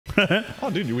Oh,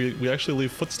 dude, we actually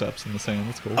leave footsteps in the sand.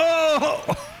 That's cool. Oh!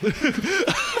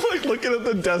 I'm like looking at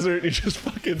the desert. You just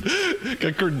fucking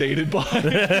got grenaded by.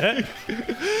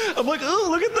 I'm like, oh,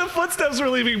 look at the footsteps we're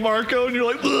leaving, Marco. And you're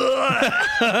like,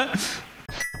 ugh.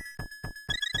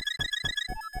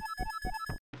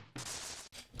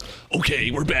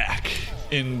 Okay, we're back.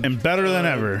 And better than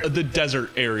ever. The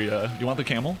desert area. You want the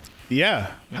camel?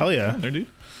 Yeah. Hell yeah. There, dude.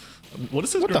 What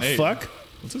is this What grenade? the fuck?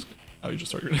 What's this? Oh, you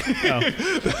just started.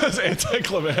 That was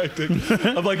anticlimactic.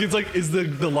 I'm like, it's like, is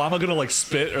the llama gonna like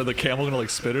spit or the camel gonna like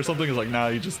spit or something? It's like, nah,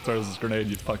 you just throws this grenade,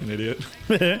 you fucking idiot.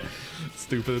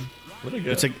 Stupid. What did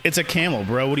I get? It's a camel,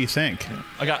 bro. What do you think?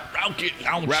 I got Rawket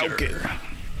Launchas.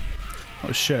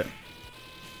 Oh shit.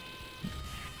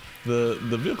 The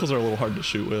vehicles are a little hard to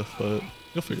shoot with, but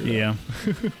you'll figure it out.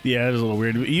 Yeah, it is a little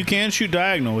weird. You can shoot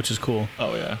diagonal, which is cool.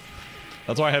 Oh yeah.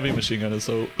 That's why heavy machine gun is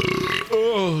so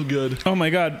oh good. Oh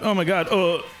my god. Oh my god.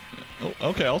 Oh,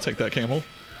 okay, I'll take that camel.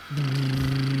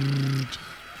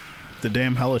 The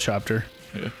damn helicopter.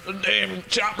 Yeah. The damn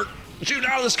chopper shooting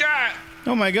out of the sky.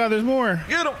 Oh my god, there's more.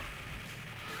 Get him.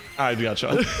 I got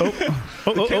shot. Oh, damn.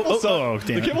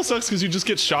 The camel sucks because you just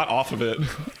get shot off of it.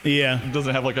 Yeah. It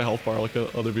doesn't have like a health bar like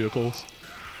other vehicles.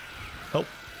 Help.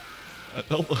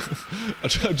 Help.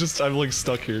 I'm like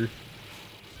stuck here.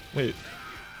 Wait.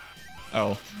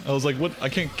 Oh. I was like, what? I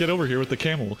can't get over here with the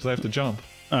camel because I have to jump.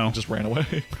 Oh. I just ran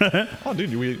away. Oh,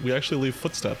 dude, we actually leave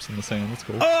footsteps in the sand. That's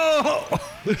cool. Oh!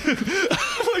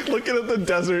 I'm like looking at the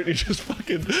desert. You just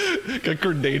fucking got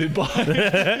grenaded by.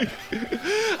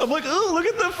 I'm like, oh, look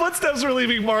at the footsteps we're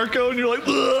leaving, Marco. And you're like,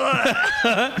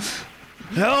 ugh.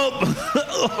 Help!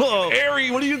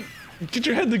 Harry, what do you... Get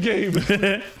your head in the game.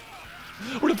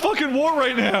 We're in a fucking war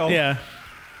right now. Yeah.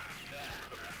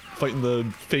 Fighting the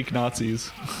fake Nazis.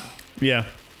 Yeah.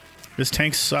 This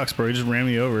tank sucks, bro. He just ran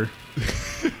me over.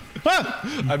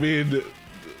 I mean,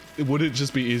 would it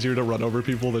just be easier to run over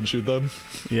people than shoot them?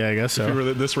 Yeah, I guess so. If you were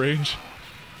at this range?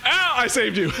 Ow! I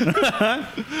saved you!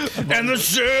 And the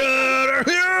shit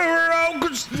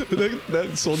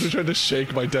that soldier tried to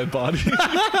shake my dead body.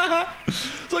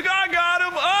 It's like, I got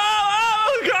him!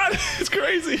 Oh, God! It's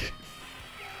crazy!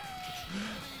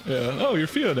 Yeah. Oh, you're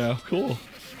Fia now. Cool.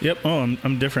 Yep. Oh,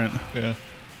 I'm different. Yeah.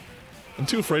 I'm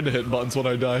too afraid to hit buttons when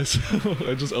I die, so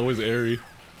I just always airy.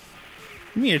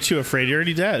 You mean you're too afraid? You're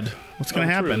already dead. What's gonna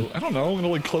happen? True. I don't know. I'm gonna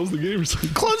like close the game or something.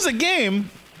 Close the game?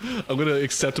 I'm gonna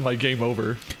accept my game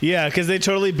over. Yeah, because they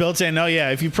totally built in. Oh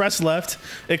yeah, if you press left,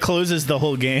 it closes the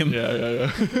whole game.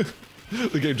 Yeah.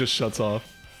 The game just shuts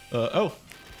off. Oh.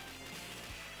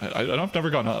 I've never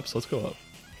gone up, so let's go up.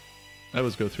 I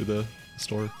always go through the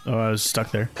store. Oh, I was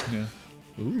stuck there. Yeah.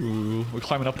 Ooh, we're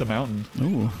climbing up the mountain.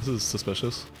 Ooh. This is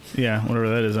suspicious. Yeah, whatever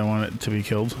that is, I want it to be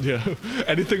killed. Yeah.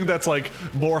 Anything that's like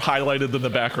more highlighted than the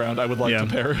background, I would like to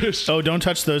perish. Oh, don't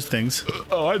touch those things.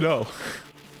 Oh, I know.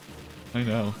 I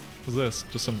know. What's this?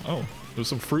 Just some, oh, there's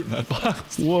some fruit in that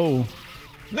box. Whoa.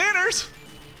 Nanners!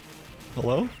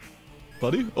 Hello?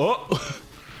 Buddy? Oh!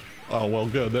 Oh, well,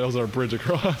 good. That was our bridge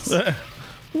across.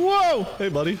 Whoa! Hey,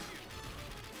 buddy.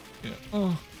 Yeah.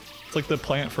 Oh. It's like the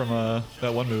plant from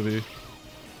that one movie.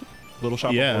 Little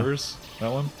Shop of Horrors.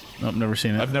 That one? Nope, never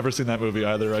seen it. I've never seen that movie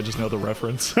either. I just know the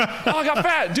reference. Oh, I got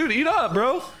fat! Dude, eat up,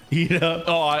 bro! Eat up.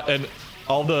 Oh, and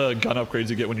all the gun upgrades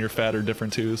you get when you're fat are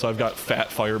different too. So I've got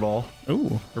fat fireball.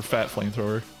 Ooh. Or fat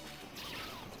flamethrower.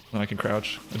 And I can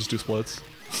crouch. I just do splits.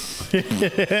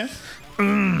 I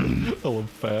love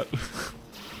fat.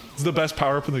 It's the best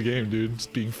power up in the game, dude.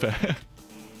 Just being fat.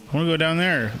 I want to go down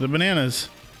there. The bananas.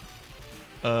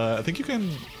 I think you can...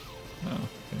 No.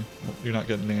 Okay. Well, you're not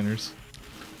getting nanners.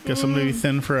 Guess I'm gonna be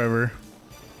thin forever.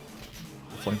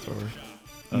 Flamethrower.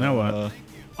 Now what?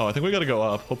 Oh, I think we gotta go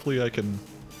up. Hopefully I can...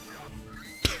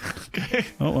 Okay.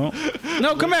 Oh, well.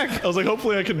 No, come back! I was like,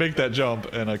 hopefully I can make that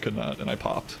jump, and I could not, and I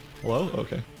popped. Hello?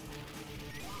 Okay.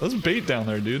 There's bait down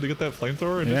there, dude, to get that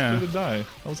flamethrower and just to die.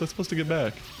 How was I supposed to get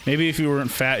back? Maybe if you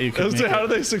weren't fat, you could make How did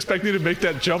they expect me to make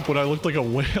that jump when I looked like a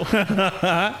whale?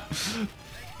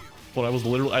 When I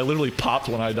literally popped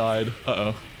when I died.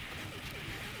 Uh-oh.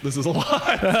 This is a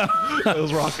lot.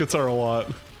 Those rockets are a lot.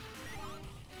 I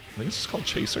think it's just called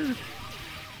Chaser?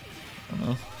 I don't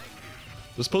know.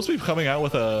 They're supposed to be coming out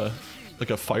with a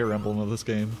Fire Emblem of this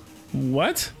game.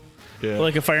 What? Yeah.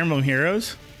 Like a Fire Emblem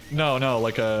Heroes? No,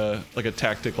 like a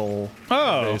tactical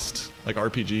based like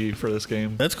RPG for this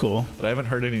game. That's cool. But I haven't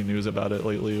heard any news about it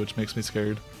lately, which makes me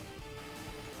scared.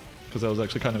 Because I was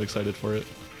actually kind of excited for it.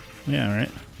 Yeah, right.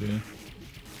 Yeah.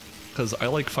 Because I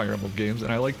like Fire Emblem games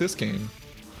and I like this game.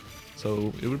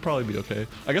 So it would probably be okay.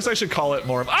 I guess I should call it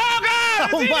more of... Oh god!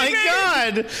 Oh my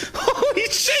god! Holy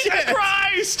shit! Jesus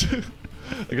Christ!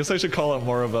 I guess I should call it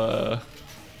more of a...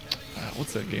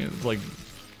 what's that game? It's like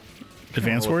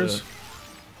Advance Wars?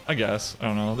 I guess. I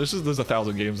don't know. There's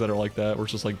 1,000 games that are like that where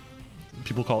it's just like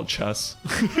people call it chess.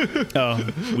 Oh,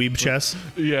 weeb chess.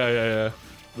 Yeah.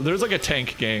 There's like a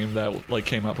tank game that like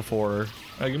came out before.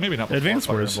 Like, maybe not before Advance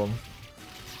Fire Wars. Emblem,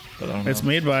 but I don't know. It's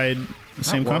made by the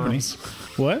same company. Worms.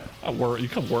 What? You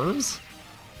call worms?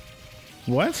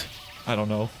 What? I don't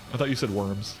know. I thought you said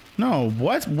worms. No,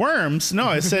 what? Worms? No,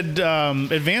 I said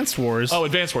Advanced Wars. Oh,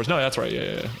 Advance Wars. No, that's right.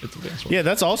 Yeah. It's Advance Wars. Yeah,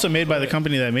 that's also made by the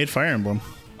company that made Fire Emblem.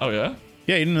 Oh, yeah?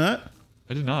 Yeah, you didn't know that?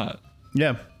 I did not.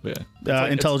 Yeah. But yeah.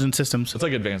 Intelligent Systems. It's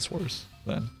like Advance Wars,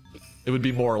 then. It would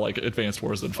be more like Advance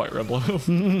Wars than Fire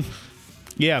Emblem.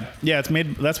 Yeah, it's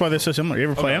made. That's why they're so similar. You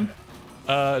ever play them?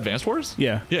 Advance Wars?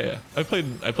 Yeah. Yeah. I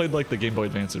played like the Game Boy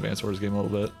Advance Wars game a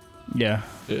little bit. Yeah.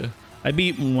 Yeah. I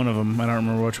beat one of them. I don't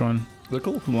remember which one. They're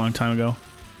cool. A long time ago.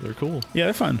 They're cool. Yeah,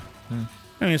 they're fun. Yeah.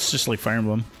 I mean, it's just like Fire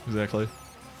Emblem. Exactly.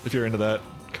 If you're into that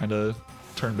kind of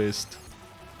turn-based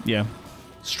Yeah.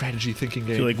 strategy thinking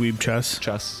game. Feel like weeb chess.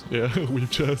 Chess. Yeah,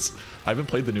 Weeb Chess. I haven't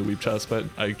played the new Weeb Chess, but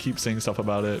I keep seeing stuff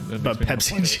about it. About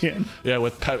Pepsi Chan. Yeah,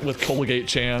 with Colgate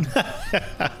Chan.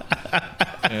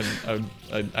 And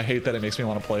I hate that it makes me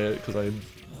want to play it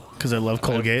Because I love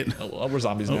Colgate. we're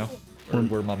zombies now.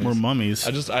 We're mummies. We're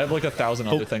mummies. I have like 1,000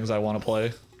 other things I want to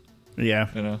play. Yeah.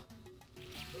 You know.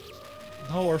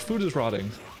 Oh, our food is rotting.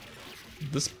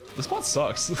 This spot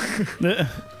sucks.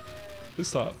 Please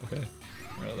stop. Okay.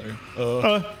 Right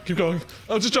there. Keep going.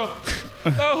 Oh, just jump.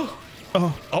 Oh.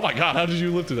 Oh my God! How did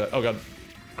you live through that? Oh God.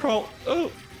 Crawl. Oh.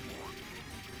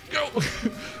 Go.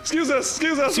 Excuse us.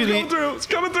 We're coming through. It's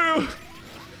coming through.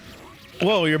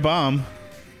 Whoa, your bomb.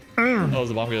 Oh, is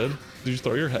the bomb good? Did you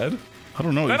throw your head? I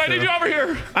don't know. Man, I need you over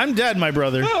here. I'm dead, my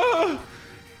brother. I'm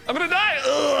gonna die.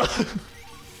 Ugh.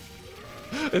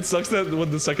 It sucks that when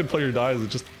the second player dies, it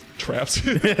just traps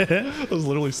you. I was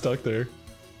literally stuck there.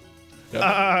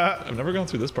 Yeah, I've never gone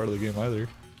through this part of the game either.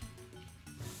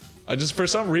 I just, for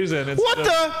some reason, it's What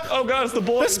the? Oh God, it's the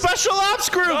boys. The Special Ops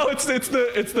group. Oh, it's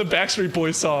the Backstreet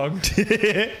Boys song.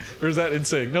 Or is that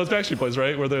NSYNC? No, it's Backstreet Boys,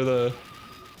 right? Where they're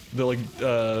like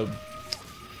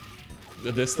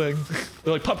this thing.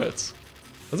 They're like puppets.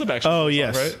 That's a Backstreet Boys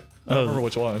yes. song, right? I don't remember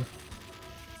which one.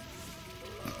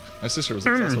 My sister was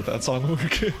obsessed with that song when we were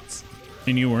kids.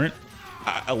 And you weren't?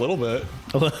 A little bit.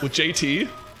 With JT.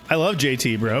 I love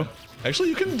JT, bro. Actually,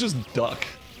 you can just duck.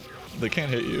 They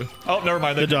can't hit you. Oh, never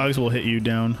mind. The dogs will hit you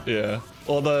down. Yeah.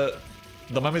 Well, the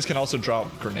mummies can also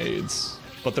drop grenades,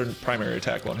 but their primary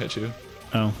attack won't hit you.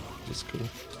 Oh. Just cool.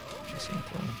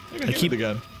 I keep it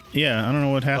again. Yeah, I don't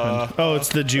know what happened. It's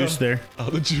the juice there.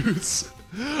 Oh, the juice.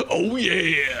 Oh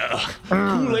yeah.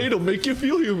 Kool-Aid will make you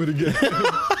feel human again.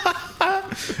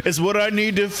 It's what I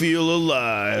need to feel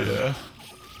alive. Yeah.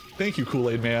 Thank you,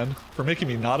 Kool-Aid man, for making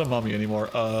me not a mummy anymore.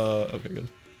 Okay, good.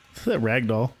 Is that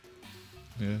ragdoll?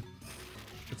 Yeah.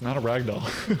 It's not a ragdoll.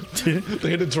 They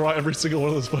had to draw every single one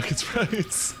of those buckets right.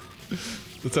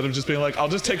 Instead of just being like, I'll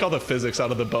just take all the physics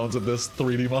out of the bones of this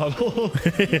 3D model.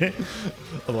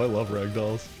 Although I love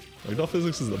ragdolls. Ragdoll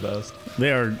physics is the best.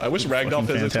 They are. I wish ragdoll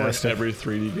physics fantastic. were in every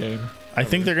 3D game. I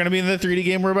think they're going to be in the 3D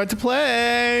game we're about to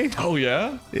play. Oh,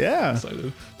 yeah? Yeah.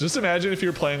 Excited. Just imagine if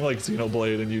you're playing like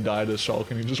Xenoblade and you died as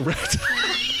Shulk and you just wrecked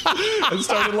and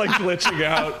started like glitching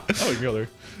out. Oh, you can go there.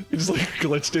 You just like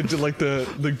glitched into like the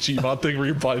Gmod thing where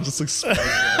your body just like spins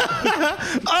out.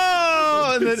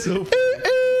 Oh, and then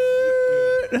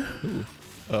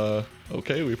so,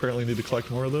 okay, we apparently need to collect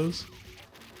more of those.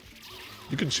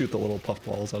 You can shoot the little puff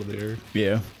balls out of the air.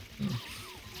 Yeah.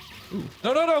 Ooh.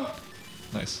 No.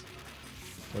 Nice.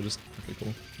 Or just okay, cool.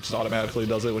 It just automatically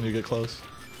does it when you get close.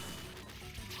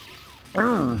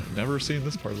 Never seen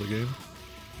this part of the game.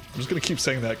 I'm just gonna keep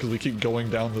saying that because we keep going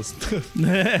down this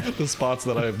the spots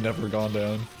that I have never gone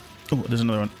down. Oh, there's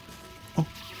another one. Oh.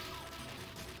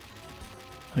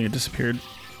 I think it disappeared.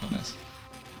 Oh, nice.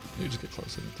 You just get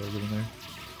close and throw it in there.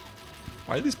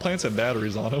 Why do these plants have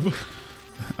batteries on them?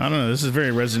 I don't know. This is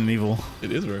very Resident Evil.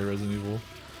 It is very Resident Evil.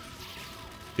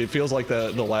 It feels like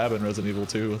the lab in Resident Evil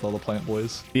 2 with all the plant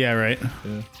boys. Yeah, right.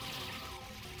 Yeah.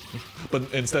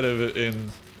 But instead of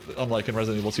unlike in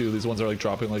Resident Evil 2, these ones are like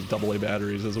dropping like AA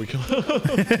batteries as we kill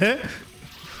them.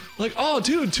 Like, oh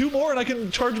dude, 2 more and I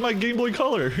can charge my Game Boy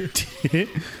Color.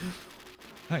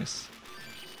 Nice.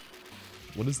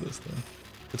 What is this then?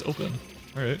 It's open.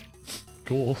 Alright.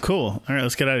 Cool. Cool. All right,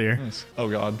 let's get out of here. Nice. Oh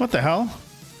god. What the hell?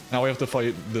 Now we have to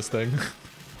fight this thing.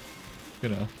 You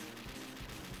know.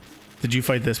 Did you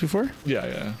fight this before?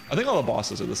 Yeah. I think all the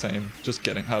bosses are the same. Just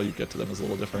getting how you get to them is a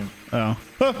little different. Oh.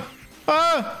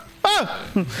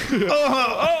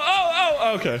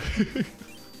 Oh, okay.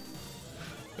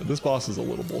 This boss is a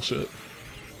little bullshit.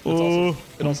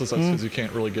 It also sucks because you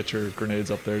can't really get your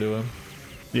grenades up there to him.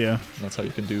 Yeah. And that's how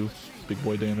you can do big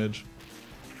boy damage.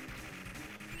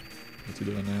 What's he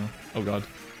doing now? Oh god.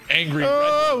 Angry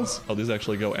red ones. Oh, these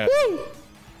actually go at.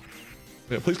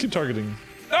 Yeah, please keep targeting.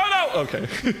 Oh no! Okay.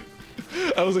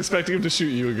 I was expecting him to shoot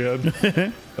you again.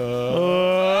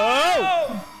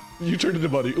 You turned into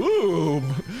Buddy. Ooh!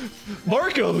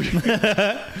 Marco! Money.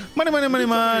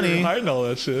 You're hiding all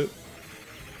that shit.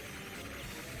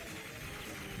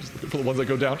 Just looking for the ones that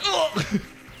go down.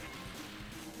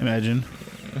 Imagine.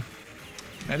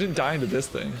 Imagine dying to this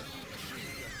thing.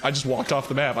 I just walked off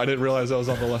the map. I didn't realize I was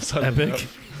on the left side of the map. Epic.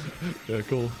 Yeah,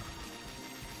 cool.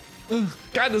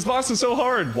 God, this boss is so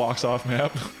hard. Walks off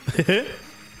map. What's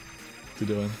he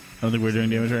doing? I don't think we're doing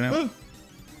damage right now.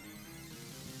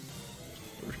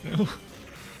 You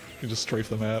can just strafe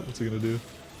the map. What's he gonna do?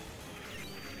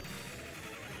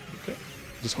 Okay.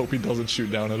 Just hope he doesn't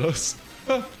shoot down at us.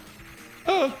 So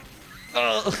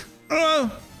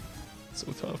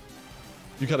tough.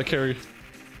 You gotta carry.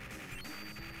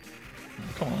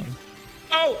 Come on.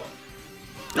 Oh!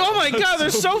 Oh my god,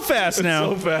 they're so fast now.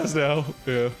 So fast now.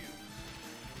 Yeah.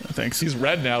 Thanks. He's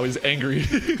red now. He's angry.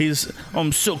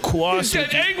 I'm so cross. He's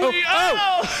getting angry.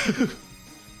 Oh!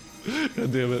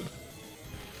 God damn it.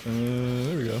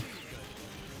 There we go.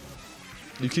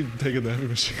 You keep taking the heavy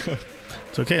machine gun.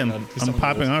 It's okay. I'm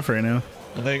popping off right now.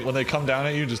 When they come down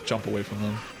at you, just jump away from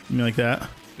them. You mean like that?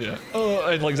 Yeah.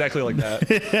 And exactly like that.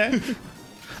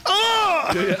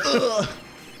 Oh! Yeah.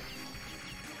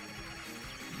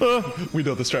 We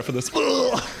know the strat for this.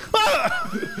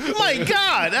 My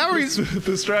god! How are we...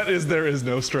 The strat is there is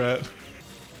no strat.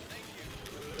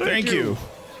 Thank you.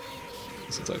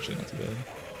 This is actually not too bad.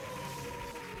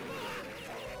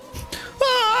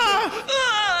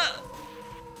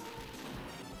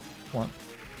 Come on.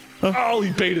 Oh,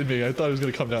 he baited me. I thought he was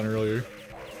going to come down earlier.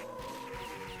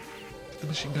 Get the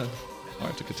machine gun. Oh, I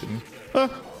have to continue.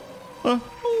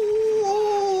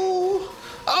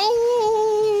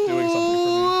 Doing something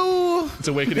for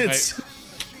me.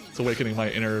 It's awakening my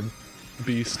inner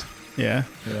beast. Yeah.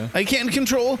 Yeah. I can't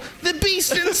control the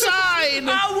beast inside.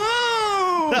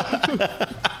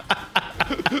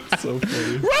 So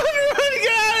funny. Run,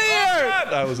 get out of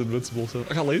here! I was invincible, so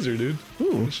I got laser, dude.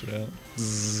 Ooh. Push it out.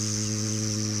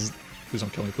 Zzz. Please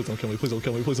don't kill me. Please don't kill me. Please don't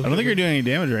kill me. Please don't. I don't think you're doing any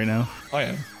damage right now. I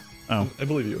am. Oh. I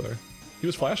believe you are. He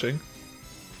was flashing.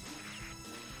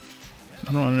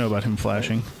 I don't want to know about him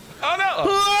flashing. Oh no!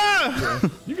 Yeah,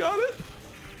 you got it.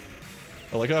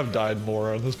 I like how I've died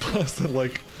more on this boss than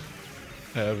like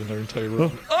I have in their entire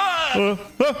run. Oh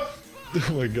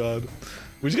my god.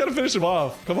 We just gotta finish him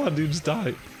off. Come on, dude, just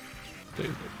die.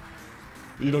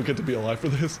 You don't get to be alive for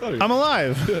this. Oh, I'm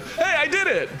alive. Hey, I did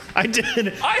it! I did.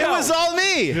 It was all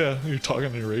me. Yeah, you're talking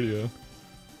on your radio.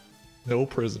 No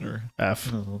prisoner.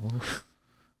 F.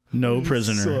 No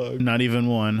prisoner. Slug. Not even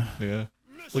one. Yeah.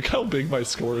 Look how big my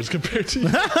score is compared to you.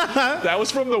 That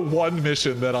was from the one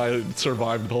mission that I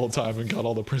survived the whole time and got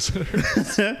all the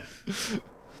prisoners.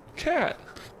 Cat.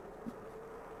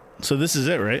 So this is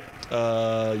it, right?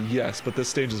 Yes, but this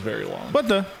stage is very long. What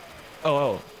the?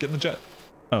 Oh, get in the jet.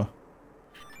 Oh.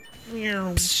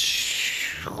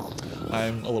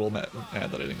 I'm a little mad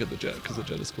that I didn't get the jet because the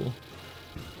jet is cool.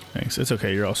 Thanks. It's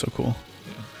okay. You're also cool.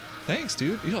 Yeah. Thanks,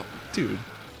 dude. Yo, dude.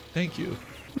 Thank you.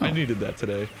 I needed that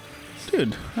today.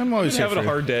 Dude, I'm always here having a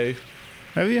hard day.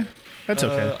 Have you? That's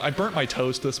okay. I burnt my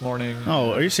toast this morning.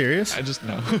 Oh, are you serious? I just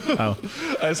no. Oh.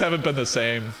 I just haven't been the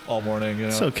same all morning. You know?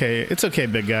 It's okay. It's okay,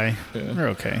 big guy. Yeah. We're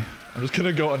okay. I'm just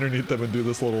gonna go underneath them and do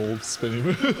this little spinny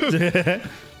move.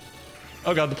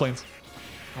 Oh god, the planes.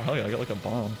 Oh hell yeah, I got like a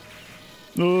bomb.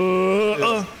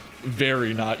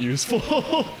 Very not useful.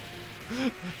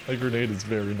 My grenade is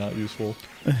very not useful.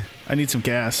 I need some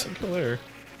gas. Go there.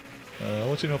 I'll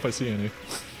let you know if I see any.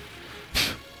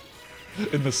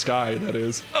 In the sky, that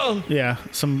is. Oh! Yeah,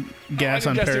 some gas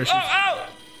on parachute. Oh!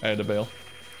 I had to bail.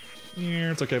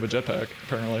 Yeah, it's okay, I have a jetpack,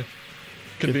 apparently.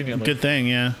 Conveniently. Good thing,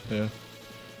 yeah. Yeah.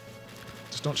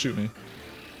 Just don't shoot me.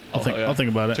 I'll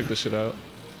think about it. Check this shit out.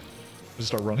 Just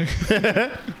start running.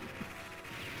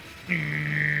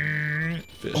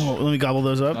 Fish. Oh, let me gobble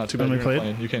those up. Not too bad. Let me play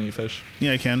it. You can't eat fish.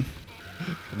 Yeah, I can.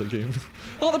 In the game.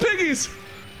 Oh, the piggies!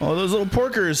 Oh, those little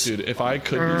porkers. Dude, if I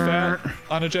could be fat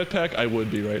on a jetpack, I would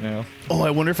be right now. Oh,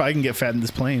 I wonder if I can get fat in this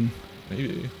plane.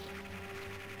 Maybe.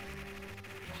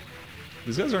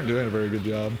 These guys aren't doing a very good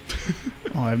job.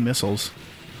 Oh, I have missiles.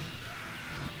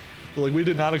 Like, we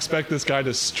did not expect this guy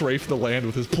to strafe the land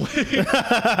with his plane.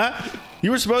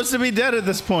 You were supposed to be dead at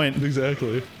this point.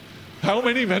 Exactly. How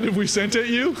many men have we sent at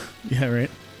you? Yeah, right.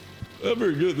 Not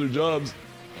very good at their jobs.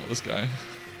 Oh, this guy.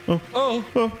 Oh. Oh.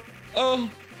 Oh.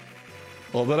 Oh.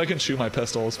 Well, then I can shoot my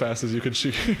pistol as fast as you can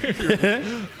shoot.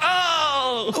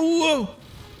 Oh! Whoa!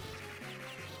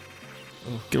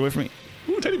 Get away from me.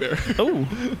 Ooh, teddy bear. Oh.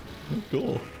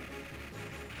 Cool.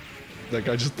 That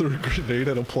guy just threw a grenade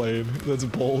at a plane. That's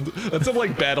bold. That's some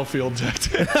like battlefield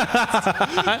tactic.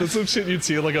 That's some shit you'd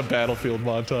see in like a battlefield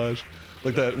montage.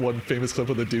 Like that one famous clip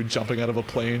of the dude jumping out of a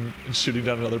plane and shooting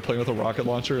down another plane with a rocket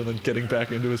launcher and then getting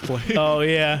back into his plane. Oh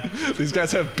yeah. These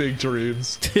guys have big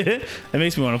dreams. That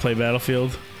makes me want to play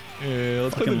Battlefield. Yeah,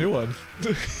 let's play the new one.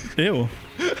 Ew.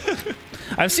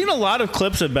 I've seen a lot of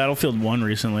clips of Battlefield 1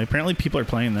 recently. Apparently people are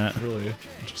playing that. Really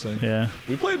interesting. Yeah.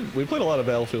 We played a lot of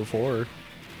Battlefield 4.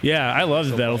 Yeah, I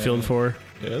loved Battlefield 4.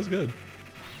 Yeah, it was good.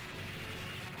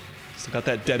 It's got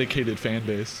that dedicated fan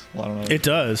base. Well, I don't know. It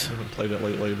does. I haven't played it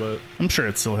lately, but I'm sure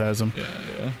it still has them.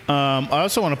 yeah. I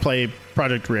also want to play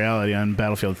Project Reality on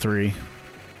Battlefield 3.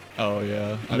 Oh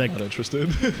yeah, I'm Like- not interested.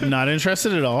 Not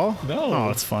interested at all? No. Oh,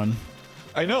 it's fun.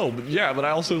 I know, but yeah, but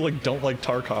I also like don't like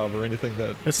Tarkov or anything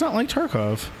that. It's not like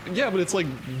Tarkov. Yeah, but it's like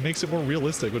makes it more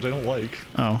realistic, which I don't like.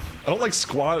 Oh, I don't like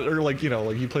squad or like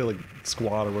like you play like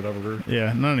squad or whatever.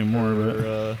 yeah, not anymore, but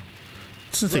Or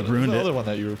since they what's ruined the it. other one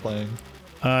that you were playing?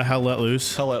 Hell Let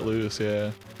Loose. Hell Let Loose,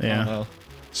 yeah. I Yeah. don't know.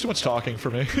 It's too much talking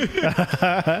for me.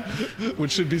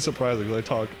 Which should be surprising because I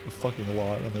talk fucking a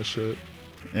lot on this shit.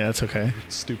 Yeah, it's okay.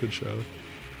 Stupid show.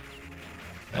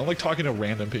 I don't like talking to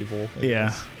random people.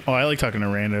 Yeah. Oh, I like talking to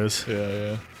randos.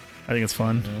 Yeah. I think it's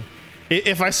fun.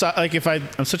 If I saw, like,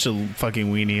 I'm such a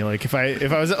fucking weenie. Like, if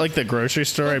I was at like the grocery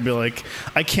store, I'd be like,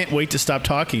 I can't wait to stop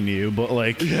talking to you. But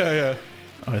like, Yeah.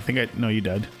 oh, I think no, you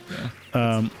did.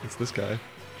 Yeah. It's this guy.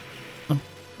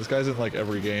 This guy's in like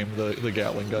every game. The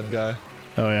Gatling gun guy.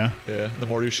 Oh yeah. Yeah. The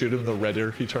more you shoot him, the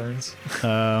redder he turns.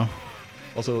 Oh.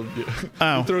 Also,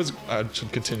 Oh. he throws. I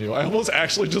should continue. I almost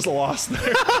actually just lost there.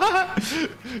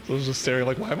 I was just staring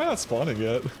like, why am I not spawning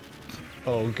yet?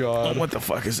 Oh god. What the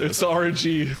fuck is It's this? the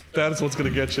RNG. That's what's gonna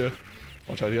get you.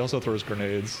 Watch out. He also throws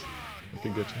grenades. It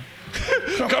can get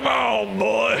you. Come on,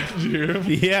 boy. Did you hear him?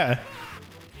 Yeah.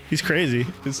 He's crazy.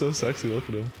 He's so sexy. Look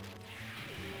at him.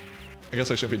 I guess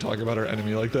I shouldn't be talking about our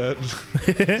enemy like that.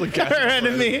 It's like gassing Our up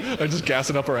enemy. I'm just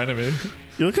gassing up our enemy.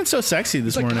 You're looking so sexy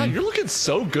this Like, God, morning. you're looking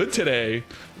so good today.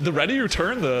 The redder you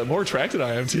turn, the more attracted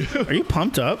I am to you. Are you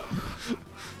pumped up?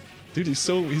 Dude, he's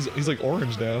like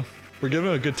orange now. We're giving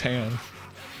him a good tan.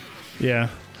 Yeah.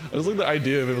 I just like the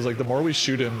idea of it was like the more we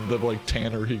shoot him, the like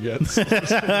tanner he gets. He's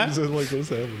like, what's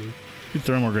happening? You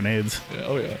throw more grenades. Yeah,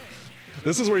 oh yeah.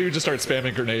 This is where you just start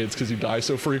spamming grenades because you die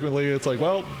so frequently. It's like,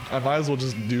 well, I might as well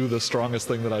just do the strongest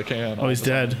thing that I can. Oh, he's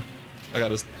dead. I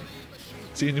gotta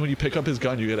see. And when you pick up his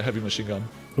gun, you get a heavy machine gun.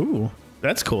 Ooh,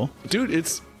 that's cool. Dude,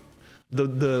 it's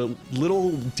the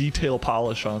little detail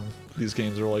polish on these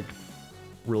games are like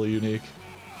really unique.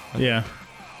 Yeah.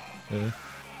 Yeah.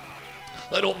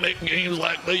 They don't make games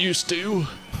like they used to.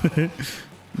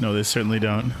 No, they certainly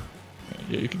don't.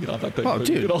 Yeah, you can get on that thing. Oh, but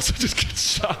dude. You can also just get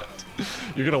shot.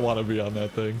 You're gonna want to be on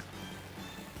that thing.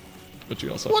 But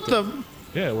you also What have the?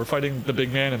 Yeah, we're fighting the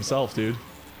big man himself, dude.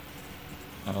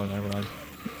 Oh, never mind.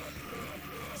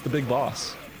 It's the big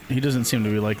boss. He doesn't seem to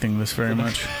be liking this very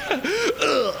much.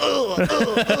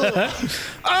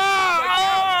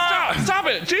 Stop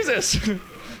it! Jesus!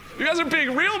 You guys are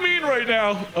being real mean right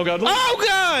now. Oh god. Oh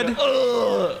god!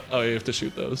 Oh, you have to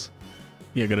shoot those.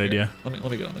 Yeah, good idea. Let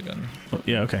me get on the gun. Oh,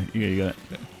 yeah, okay. You got it.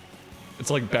 Yeah. It's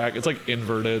like back. It's like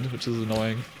inverted, which is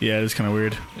annoying. Yeah, it's kind of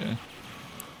weird. Yeah.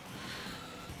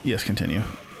 Yes, continue.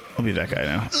 I'll be that guy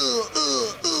now.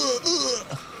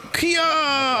 Kia!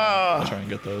 I'll try and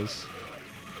get those.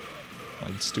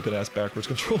 My stupid ass backwards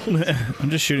control. I'm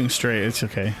just shooting straight. It's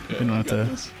okay. Yeah, You don't have got to.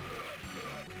 this.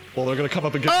 Well, they're gonna come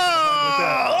up again.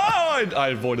 Oh! Like that. I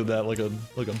avoided that like a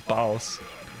boss.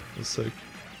 It was sick.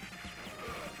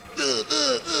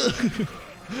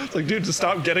 It's like, dude, just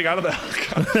stop getting out of the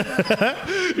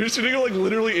helicopter. You're shooting it like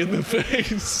literally in the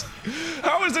face.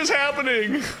 How is this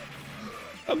happening?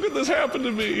 How could this happen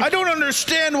to me? I don't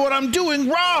understand what I'm doing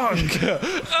wrong.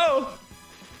 Oh!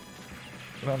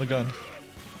 Get on the gun.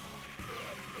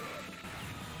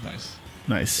 Nice.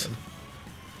 Nice.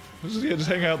 Just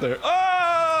hang out there.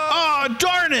 Oh! Oh,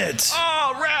 darn it!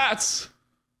 Oh, rats!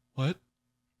 What?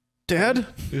 Dad?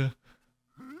 Yeah.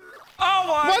 Oh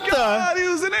my What god, he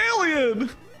was an alien!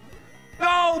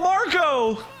 No,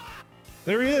 Marco!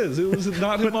 There he is. It was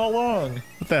not him all along.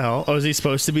 What the hell? Oh, is he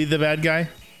supposed to be the bad guy?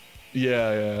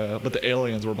 Yeah. But the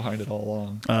aliens were behind it all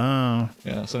along. Oh.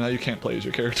 Yeah, so now you can't play as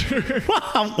your character.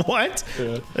 What?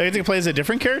 Yeah. I get to play as a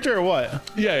different character or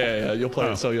what? Yeah. You'll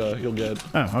play it, so you'll get.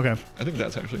 Oh, okay. I think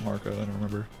that's actually Marco. I don't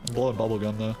remember. I'm blowing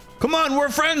bubblegum though. Come on, we're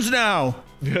friends now.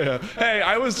 Yeah. Hey,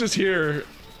 I was just here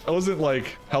I wasn't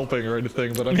like helping or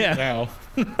anything, but I'm now.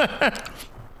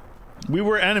 We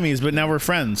were enemies, but now we're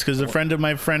friends because a friend of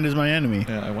my friend is my enemy.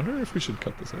 Yeah, I wonder if we should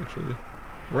cut this actually.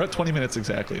 We're at 20 minutes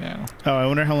exactly now. Oh, I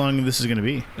wonder how long this is going to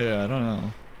be. Yeah, I don't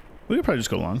know. We could probably just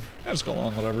go long. Yeah, just go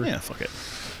long, whatever. Yeah, fuck it.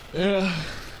 Yeah.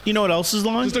 You know what else is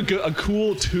long? Just a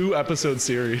cool 2-episode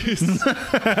series.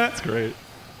 That's great.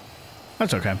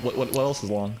 That's okay. What else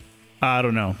is long? I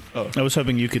don't know. Oh. I was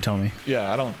hoping you could tell me.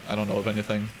 Yeah, I don't know of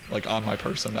anything like on my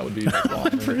person that would be like, long.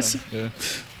 Person? Yeah.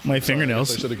 My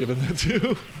fingernails. I should have given that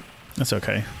too. That's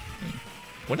okay.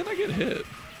 When did I get hit?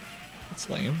 That's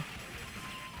lame.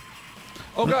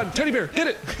 Oh god, teddy bear, hit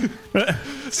it!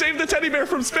 Save the teddy bear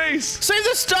from space! Save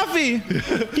the Stuffy!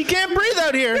 He can't breathe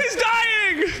out here! He's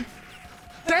dying!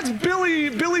 That's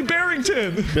Billy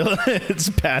Barrington! It's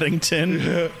Paddington.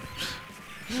 Yeah.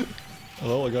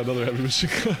 Oh, I got another heavy machine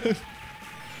gun.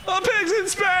 A pig's in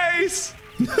space!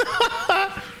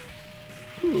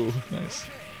 Ooh, nice.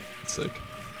 That's sick.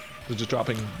 They're just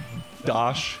dropping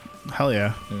Dosh. Hell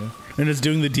yeah. Yeah. And it's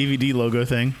doing the DVD logo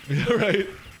thing. Yeah, right.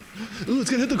 Ooh, it's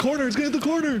gonna hit the corner, it's gonna hit the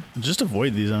corner! Just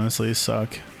avoid these, honestly. They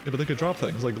suck. Yeah, but they could drop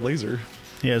things like laser.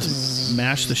 Yeah, just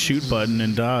mash the shoot button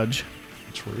and dodge.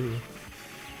 True.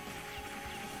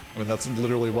 I mean, that's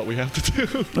literally what we have to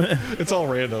do. It's all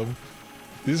random.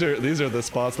 These are the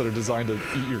spots that are designed to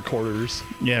eat your quarters.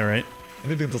 Yeah, right.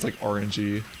 Anything that's like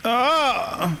RNG.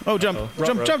 Oh, jump.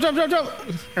 Jump. No,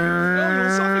 you'll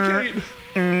suffocate.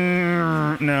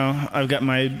 No, I've got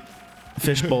my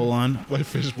fishbowl on. My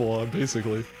fishbowl on,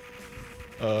 basically.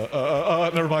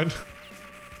 Never mind.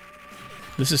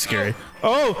 This is scary.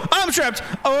 Oh, I'm trapped.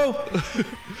 Oh.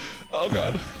 Oh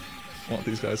god. I want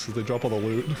these guys because they drop all the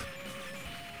loot.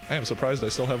 I am surprised I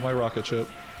still have my rocket ship.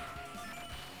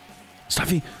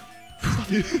 Stuffy.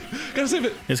 Gotta save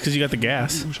it. It's because you got the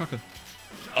gas. Ooh, shotgun.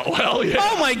 Oh hell yeah.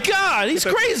 Oh my god, he's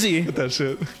crazy. Get that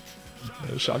shit.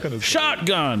 Shotgun is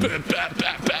Shotgun.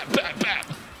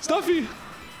 Stuffy.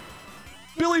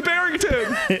 Billy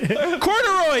Barrington.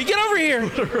 Corduroy, get over here.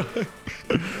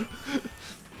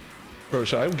 Bro,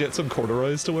 should I get some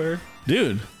corduroys to wear?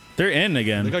 Dude, they're in I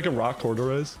again. think I can rock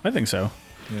corduroys. I think so.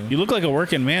 Yeah. You look like a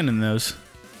working man in those.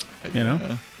 You know?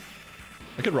 Yeah.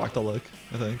 I could rock the look,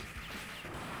 I think.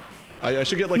 I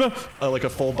should get like like a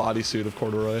full bodysuit of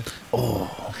corduroy.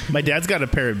 Oh, my dad's got a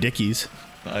pair of Dickies.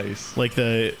 Nice. Like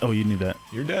the you need that.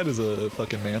 Your dad is a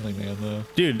fucking manly man though.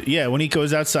 Dude, yeah, when he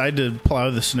goes outside to plow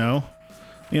the snow,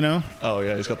 you know? Oh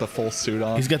yeah, he's got the full suit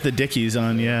on. He's got the Dickies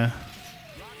on, yeah.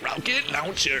 Rawket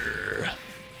Launcher.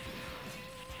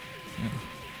 Yeah.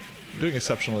 You're doing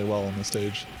exceptionally well on the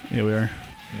stage. Yeah, we are.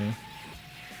 Yeah.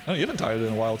 Oh, you haven't tied it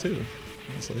in a while too,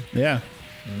 honestly. Yeah.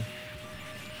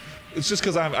 It's just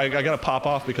because I gotta pop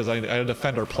off because I gotta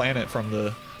defend our planet from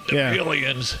the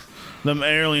aliens. Them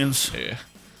aliens. Yeah.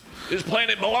 This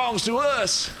planet belongs to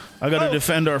us. I gotta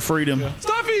defend our freedom. Yeah.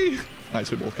 Stuffy! Nice,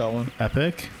 we both got one.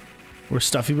 Epic. We're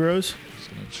Stuffy Bros. Just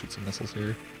gonna shoot some missiles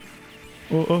here.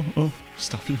 Oh.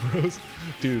 Stuffy Bros.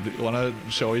 Dude, wanna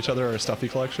show each other our Stuffy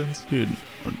collections? Dude,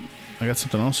 I got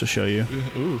something else to show you.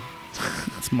 Ooh.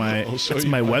 It's my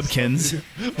my webkins.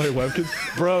 My webkins?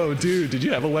 Bro, dude, did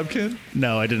you have a webkin?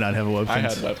 No, I did not have a webkins. I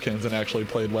had webkins and actually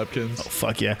played webkins. Oh,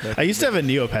 fuck yeah. I used to have a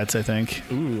Neopets, I think.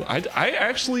 Ooh, I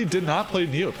actually did not play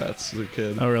Neopets as a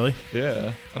kid. Oh, really?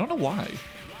 Yeah. I don't know why.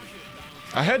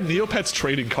 I had Neopets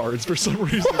trading cards for some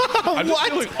reason. I just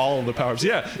feel like all of the powers.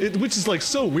 Yeah, which is like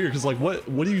so weird because like what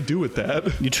do you do with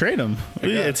that? You trade them.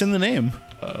 guess. It's in the name.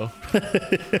 Oh.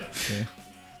 Yeah.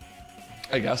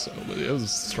 I guess so, but it was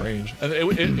strange. And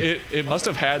it must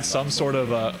have had some sort of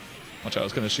watch out, I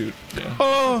was gonna shoot. Yeah.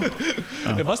 Oh.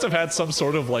 It must have had some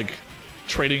sort of like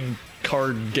trading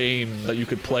card game that you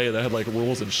could play that had like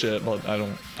rules and shit, but I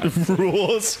don't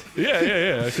Rules?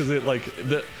 Yeah, because it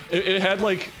had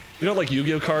like, you know, like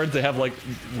Yu-Gi-Oh cards, they have like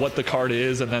what the card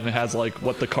is and then it has like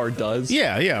what the card does.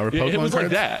 Yeah, or Pokemon it was cards.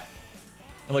 like that.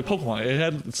 And like Pokemon, it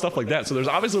had stuff like that. So there's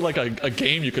obviously like a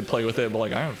game you could play with it, but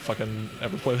like I don't fucking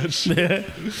ever play that shit.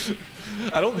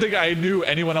 I don't think I knew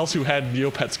anyone else who had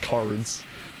Neopets cards.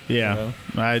 Yeah, you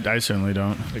know? I certainly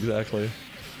don't. Exactly.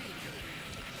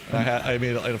 And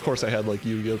and of course I had like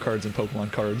Yu-Gi-Oh cards and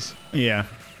Pokemon cards. Yeah.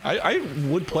 I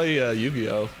would play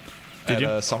Yu-Gi-Oh Did at you?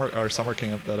 our summer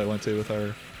camp that I went to with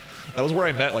our. That was where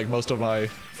I met like most of my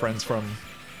friends from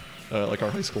like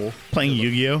our high school. Playing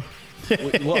Yu-Gi-Oh?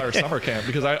 Well, our summer camp,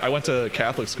 because I went to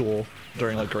Catholic school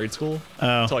during like grade school,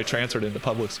 so I transferred into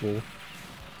public school.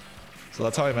 So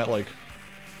that's how I met like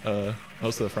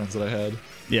most of the friends that I had.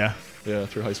 Yeah. Yeah,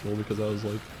 through high school, because I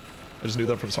just knew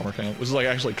them from summer camp, which is like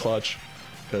actually clutch,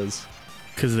 because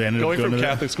they ended up going from to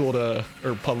Catholic school to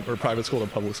or private school to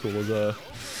public school was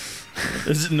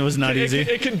It was not easy.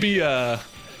 It could be a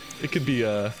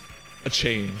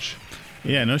change.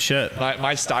 Yeah, no shit.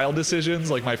 My style decisions,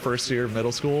 like my first year of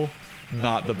middle school,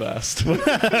 not the best.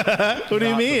 What do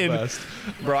you mean?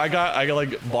 Bro, I got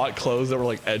like bought clothes that were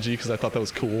like edgy because I thought that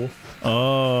was cool.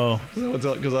 Oh.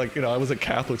 Because like, you know, I was at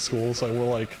Catholic school, so I wore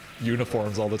like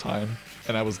uniforms all the time.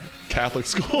 And I was Catholic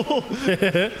school.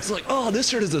 It's like, oh, this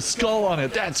shirt has a skull on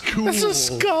it. That's cool. There's a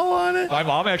skull on it. My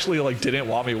mom actually like didn't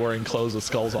want me wearing clothes with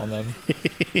skulls on them,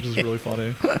 which is really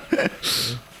funny.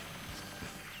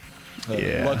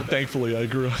 Yeah. Thankfully, I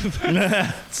grew up with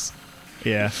that.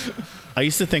 Yeah. I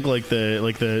used to think like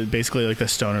the basically like the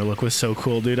stoner look was so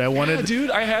cool, dude. I wanted. Yeah,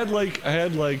 dude, I had like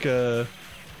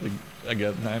I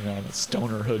get not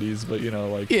stoner hoodies, but you know,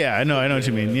 like Yeah, I know what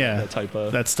you mean. Yeah, that type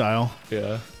of that style.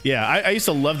 Yeah, yeah. I used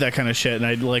to love that kind of shit, and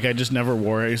I just never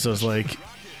wore it. So I was like,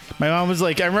 my mom was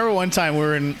like, I remember one time we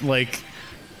were in like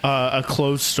a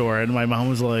clothes store, and my mom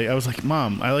was like, I was like,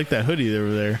 Mom, I like that hoodie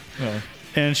over there. yeah.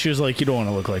 And she was like, you don't want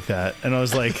to look like that. And I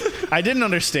was like, I didn't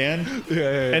understand.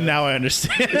 Yeah. And now I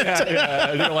understand. Yeah.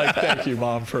 And you're like, thank you,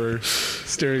 Mom, for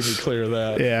steering me clear of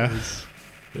that. Yeah.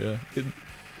 Yeah.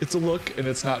 It's a look, and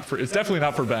it's definitely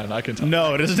not for Ben. I can tell.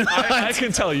 No, it is not. I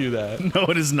can tell you that. No,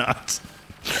 it is not.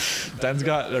 Ben has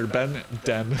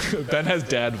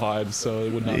dad vibes, so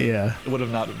it would not. Yeah. It would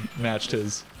have not matched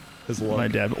his look. My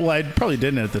dad. Well, I probably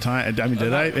didn't at the time. I mean,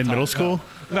 did I in middle school?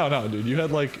 No, dude. You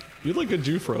had like a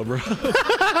Jufro, bro.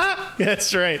 Yeah,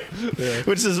 that's right. Yeah.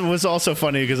 Which was also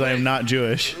funny because I am not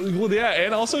Jewish. Well, yeah,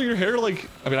 and also your hair, like,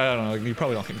 I mean, I don't know, you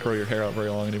probably don't grow your hair out very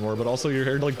long anymore, but also your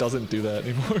hair like doesn't do that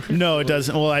anymore. No, it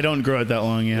doesn't. Well, I don't grow it that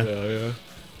long. Yeah. Yeah.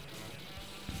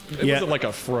 It wasn't like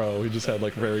a fro. He just had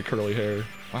like very curly hair.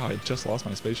 Wow, I just lost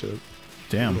my spaceship.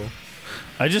 Damn. Cool.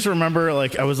 I just remember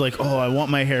like I was like, oh, I want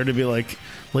my hair to be like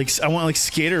I want like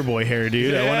skater boy hair,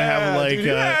 dude. I want to have like. Dude,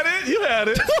 you had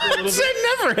it.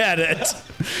 I never had it.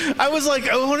 I was like,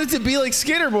 I wanted to be like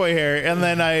skater boy hair, and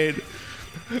then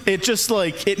it just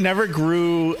like it never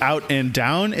grew out and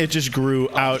down. It just grew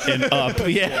out and up.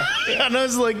 Yeah. And I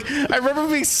was like, I remember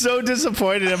being so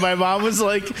disappointed, and my mom was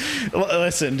like,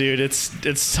 "Listen, dude,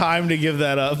 it's time to give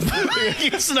that up.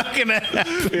 It's not gonna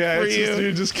happen for you.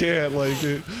 You just can't. Like,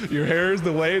 your hair is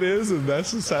the way it is, and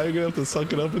that's just how you're gonna have to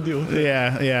suck it up and deal with it."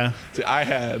 Yeah. See, I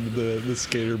had the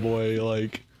skater boy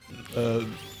like.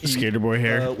 Skater boy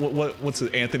hair. What's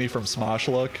it? Anthony from Smosh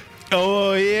look.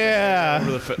 Oh yeah.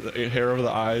 The hair over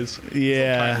the eyes.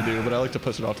 Yeah. That's what I'm trying to do, but I like to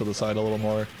push it off to the side a little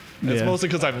more. And it's mostly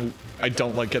because I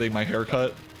don't like getting my hair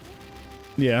cut.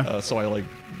 Yeah. So I like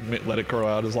let it grow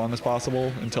out as long as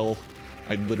possible until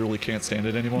I literally can't stand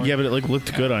it anymore. Yeah, but it like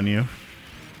looked good on you.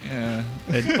 Yeah.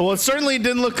 Well, it certainly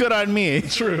didn't look good on me.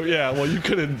 True. Yeah. Well, you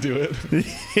couldn't do it.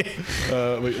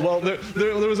 Well,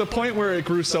 there was a point where it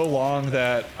grew so long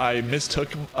that I mistook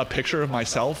a picture of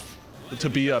myself to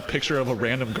be a picture of a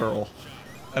random girl.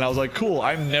 And I was like, cool,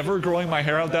 I'm never growing my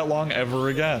hair out that long ever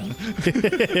again.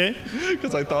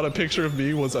 Because I thought a picture of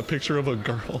me was a picture of a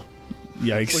girl.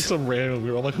 Yikes. It's like some random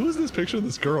girl. I'm like, who is this picture of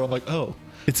this girl? I'm like, oh.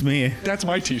 It's me. That's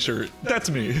my t-shirt.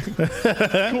 That's me.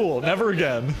 Cool, never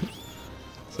again.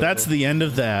 So, that's the end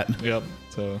of that. Yep.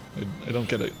 So I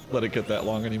don't let it get that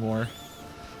long anymore.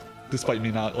 Despite me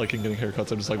not liking getting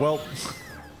haircuts, I'm just like, well,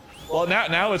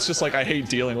 now it's just like I hate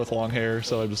dealing with long hair,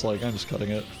 so I'm just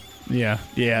cutting it. Yeah.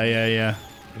 It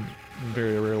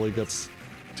very rarely gets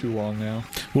too long now.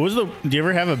 Do you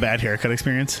ever have a bad haircut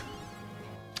experience?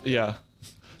 Yeah.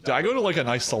 I go to like a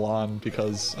nice salon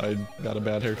because I got a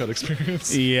bad haircut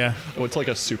experience. Yeah. I went to like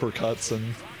a Supercuts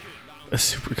and a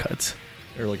Supercuts.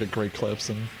 Or like a Great Clips,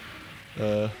 and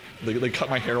they cut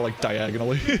my hair like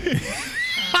diagonally.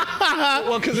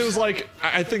 Well, because it was like,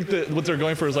 I think that what they're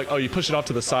going for is like, oh, you push it off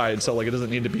to the side, so like it doesn't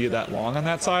need to be that long on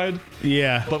that side.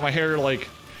 Yeah. But my hair, like,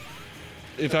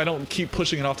 if I don't keep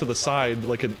pushing it off to the side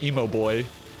like an emo boy,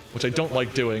 which I don't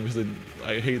like doing because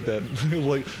I hate that,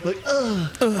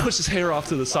 push his hair off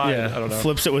to the side. Yeah. I don't know.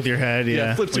 Flips it with your head.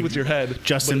 Yeah. Flips it with your head.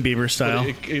 Justin Bieber style.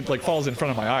 It like falls in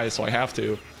front of my eyes, so I have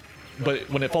to. But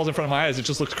when it falls in front of my eyes, it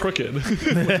just looks crooked.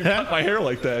 When you cut my hair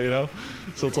like that, you know?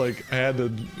 So it's like, I had to,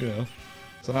 you know.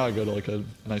 So now I go to like a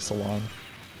nice salon.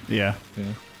 Yeah.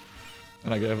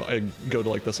 And I go to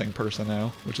like the same person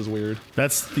now, which is weird. But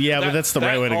that's the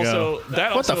right way to go.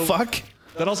 What the fuck?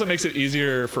 That also makes it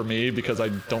easier for me because I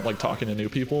don't like talking to new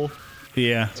people.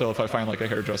 Yeah. So if I find like a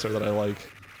hairdresser that I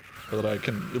like, or that I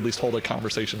can at least hold a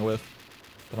conversation with,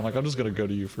 But I'm like, I'm just gonna go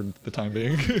to you for the time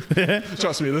being.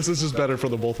 Trust me, this is just better for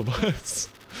the both of us.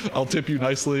 I'll tip you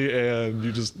nicely, and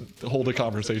you just hold a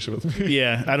conversation with me.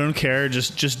 Yeah, I don't care.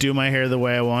 Just do my hair the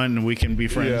way I want, and we can be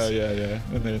friends. Yeah.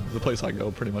 And then the place I go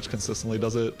pretty much consistently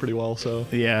does it pretty well. So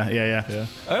Yeah.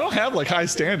 I don't have like high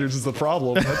standards is the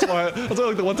problem. That's why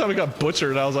like the one time I got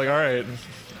butchered, I was like, all right,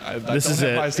 I This don't is have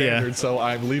it, high standards, yeah. so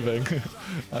I'm leaving.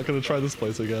 Not gonna try this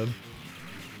place again.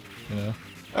 Yeah.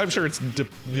 I'm sure it's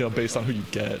based on who you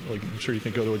get. Like I'm sure you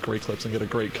can go to a Great Clips and get a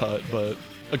great cut, but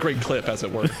a great clip as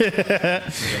it were.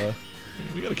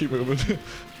 We gotta keep moving.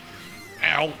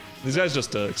 Ow! These guys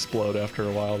just explode after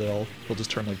a while. They'll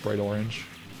just turn like bright orange.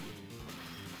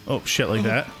 Oh shit, like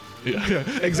that. Yeah,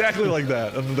 exactly like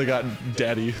that. And then they got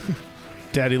Daddy.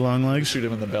 Daddy long legs. Shoot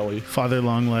him in the belly. Father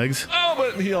long legs. Oh,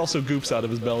 but he also goops out of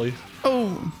his belly.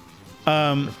 Oh.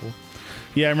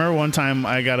 Yeah, I remember one time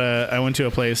I went to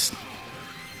a place,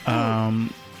 and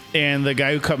the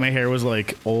guy who cut my hair was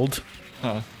like old.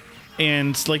 Huh.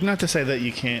 And like, not to say that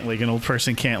you can't, like, an old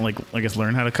person can't, like, I guess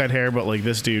learn how to cut hair, but like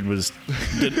this dude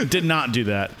did not do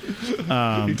that.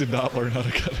 He did not learn how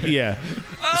to cut hair. Yeah.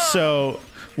 So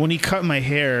when he cut my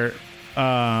hair,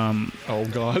 Oh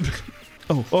God.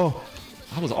 oh,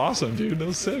 That was awesome, dude. That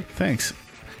was sick. thanks.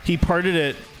 He parted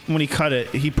it when he cut it.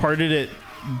 He parted it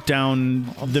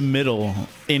down the middle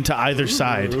into either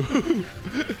side.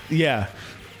 Yeah.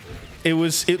 It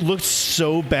looked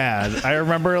so bad. I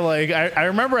remember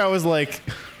I was like,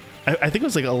 I think it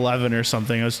was like 11 or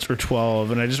something. Or 12,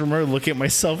 and I just remember looking at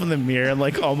myself in the mirror and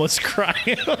like almost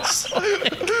crying.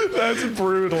 That's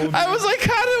brutal. Dude. I was like,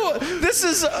 this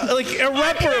is like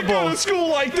irreparable. Go to school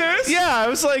like this. Yeah, I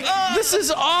was like, this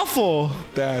is awful.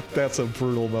 That's a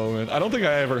brutal moment. I don't think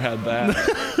I ever had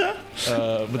that.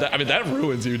 But that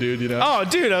ruins you, dude. You know. Oh,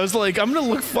 dude, I was like, I'm gonna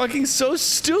look fucking so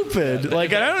stupid.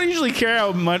 Like, I don't usually care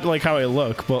how much, like, how I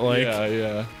look, but like,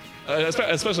 Yeah.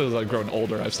 Especially as I've grown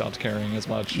older, I've stopped caring as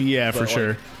much. Yeah, for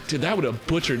sure. Dude, that would have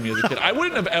butchered me as a kid. I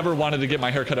wouldn't have ever wanted to get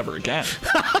my hair cut ever again.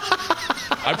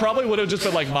 I probably would have just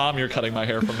been like, Mom, you're cutting my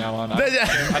hair from now on.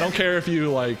 I don't care if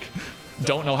you like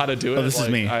don't know how to do it. Oh, this is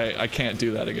me. I can't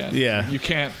do that again. Yeah. You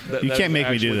can't. You can't make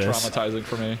me do this. Traumatizing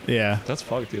for me. Yeah. That's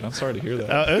fucked, dude. I'm sorry to hear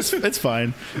that. It's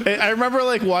fine. I remember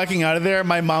like walking out of there.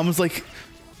 My mom was like,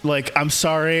 I'm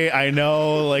sorry. I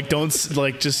know. Like, don't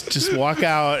like just walk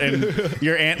out, and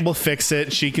your aunt will fix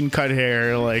it. She can cut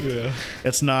hair. Like,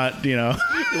 it's not, You're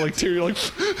like tear. You're like.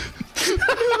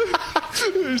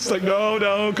 It's like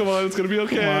no, come on, it's gonna be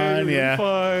okay. Come on, yeah.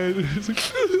 Fine.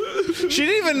 She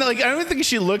didn't even like. I don't think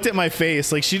she looked at my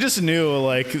face. Like, she just knew.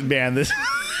 Like, man, this.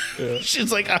 Yeah.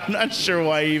 She's like, I'm not sure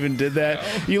why you even did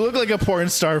that. You look like a porn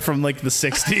star from like the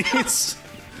 60s.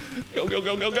 Go. I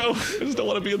just don't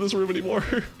want to be in this room anymore.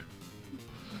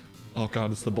 Oh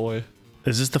God, it's the boy.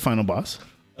 Is this the final boss?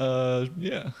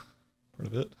 Yeah. Part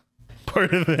of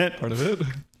it. Part of it.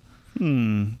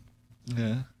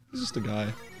 Yeah. He's just a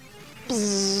guy.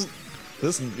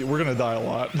 We're gonna die a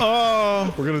lot.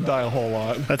 Oh. We're gonna die a whole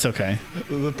lot. That's okay.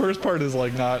 The first part is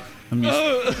like not.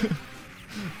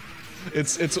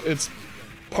 It's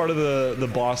part of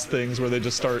the boss things where they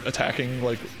just start attacking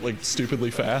like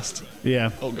stupidly fast. Yeah.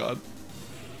 Oh God.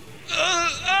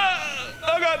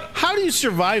 Oh God. How do you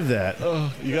survive that?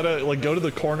 You gotta like go to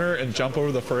the corner and jump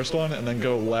over the first one and then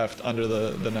go left under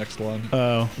the next one.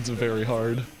 Oh. It's very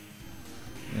hard.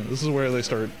 Yeah, this is where they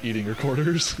start eating your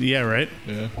quarters. Yeah, right?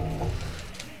 Yeah.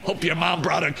 Hope your mom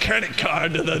brought a credit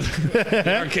card to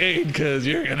the arcade because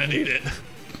you're gonna need it.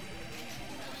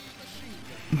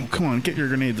 Oh, come on, get your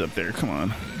grenades up there. Come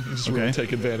on. Just really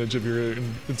take advantage of your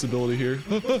invincibility here.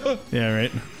 Yeah,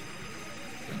 right.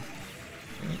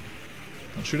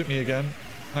 Don't shoot at me again.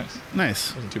 Nice.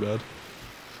 Nice. Wasn't too bad.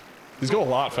 These go a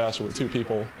lot faster with two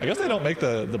people. I guess they don't make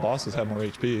the bosses have more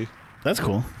HP. That's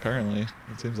cool. Apparently,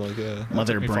 it seems like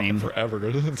Mother brain forever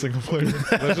in single player.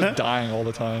 They're just dying all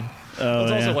the time. Oh,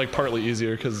 it's also like partly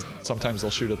easier because sometimes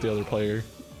they'll shoot at the other player.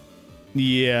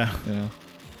 Yeah. Yeah.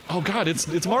 Oh God,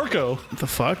 it's Marco. What the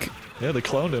fuck? Yeah, they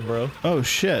cloned him, bro. Oh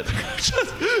shit.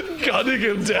 Just gunning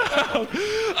him down.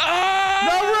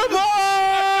 No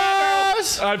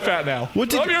remorse! I'm fat now. What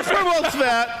did you're fat. We're both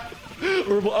fat.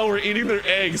 We're eating their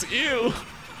eggs. Ew.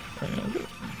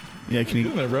 Yeah, can Get in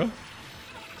you? there, bro.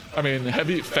 I mean,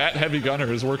 fat heavy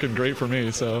gunner is working great for me,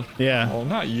 so. Yeah. Well,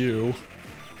 not you.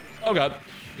 Oh God.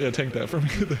 Yeah, tank that for me.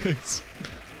 Thanks.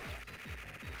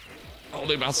 Oh,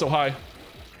 they bounce so high.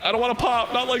 I don't want to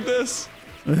pop. Not like this.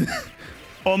 I'm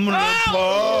gonna pop.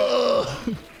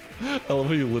 I love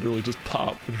how you literally just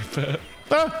pop when you're fat.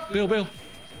 Ah. Bail.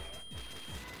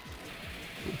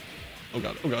 Oh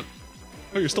God.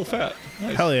 Oh, you're still fat.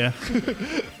 Nice. Hell yeah.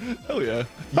 Hell yeah.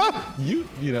 Ah. You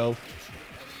know.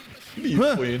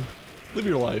 You queen. Live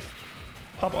your life.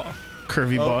 Pop off.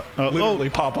 Curvy bot. Literally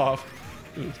pop off.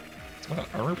 Dude, is my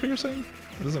armor piercing?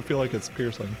 It doesn't feel like it's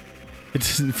piercing. It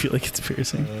doesn't feel like it's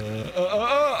piercing.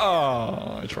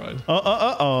 I tried.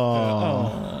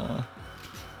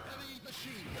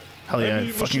 Hell yeah,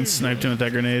 I fucking sniped him with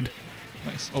that grenade.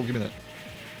 Nice. Oh, give me that.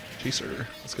 Chaser.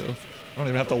 Let's go. I don't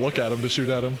even have to look at him to shoot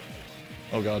at him.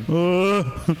 Oh, God. Oh,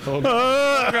 God.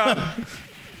 Oh, God.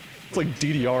 It's like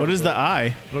DDR. What is the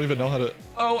eye? I don't even know how to...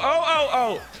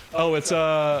 Oh, it's,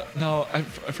 no, I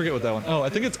forget what that one... Oh, I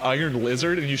think it's Iron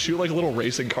Lizard, and you shoot, like, little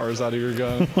racing cars out of your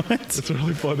gun. What? It's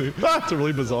really funny. It's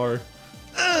really bizarre.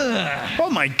 Oh,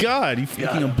 my God. You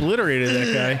fucking obliterated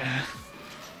that guy.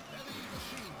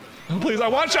 Oh, please, I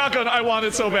want shotgun. I want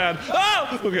it so bad.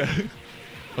 Oh! Okay.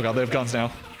 Oh, God, they have guns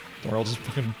now. Don't worry, I'll just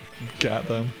fucking gat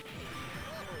them.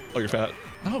 Oh, you're fat.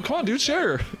 Oh, come on, dude,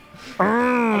 share.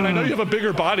 I mean, I know you have a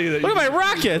bigger body. That Look at my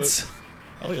rockets.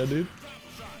 Oh, yeah, dude.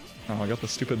 Oh, I got the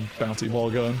stupid bouncy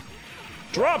ball gun.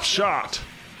 Drop shot!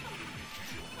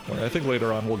 Right, I think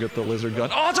later on we'll get the lizard gun.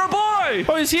 Oh, it's our boy!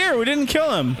 Oh, he's here. We didn't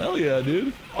kill him. Hell yeah,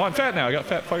 dude. Oh, I'm fat now. I got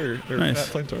fat fire. Or nice.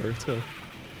 Fat flamethrower. Let's go.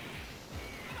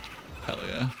 Hell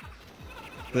yeah.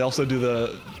 They also do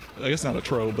the, I guess not a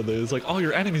trope, but it's like, oh,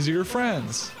 your enemies are your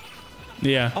friends.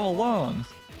 Yeah. All along.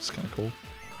 It's kind of cool.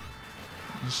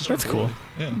 That's cool.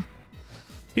 Yeah.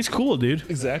 He's cool, dude.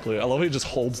 Exactly. I love how he just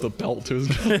holds the belt to his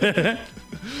gun.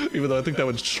 Even though I think that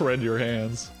would shred your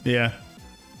hands. Yeah.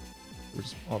 We're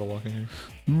just auto walking here.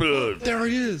 There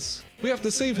he is. We have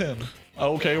to save him.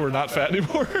 Oh, okay, we're not fat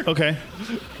anymore. Okay.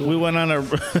 Cool. We went on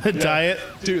a diet.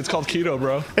 Dude, it's called keto,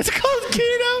 bro. It's called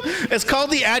keto? It's called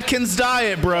the Atkins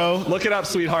diet, bro. Look it up,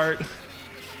 sweetheart.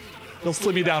 They'll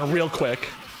slim you down real quick.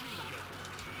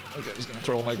 Okay, I'm just gonna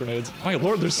throw all my grenades. My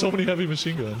lord, there's so many heavy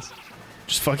machine guns.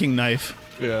 Just fucking knife.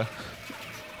 Yeah.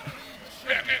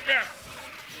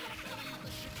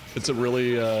 It's a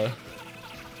really,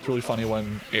 it's really funny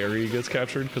when Aerie gets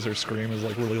captured because her scream is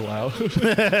like really loud.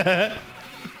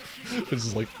 It's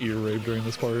just like ear rape during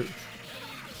this part.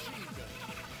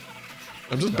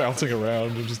 I'm just bouncing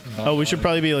around. I'm just not we should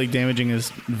probably be like damaging his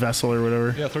vessel or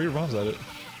whatever. Yeah, throw your bombs at it.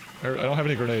 I don't have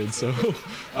any grenades, so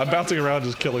I'm bouncing around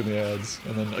just killing the ads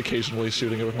and then occasionally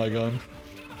shooting it with my gun.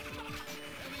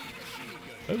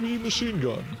 Heavy machine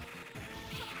gun.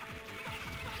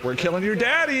 We're killing your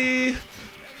daddy!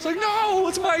 It's like, no,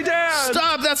 it's my dad!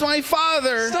 Stop, that's my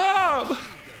father! Stop!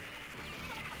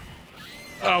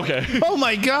 Okay. Oh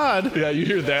my god! Yeah, you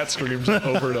hear that scream just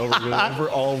over and over again over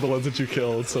all of the ones that you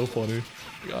kill. It's so funny.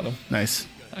 Got him. Nice.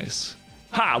 Nice.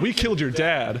 Ha, we killed your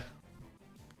dad.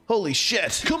 Holy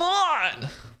shit. Come on!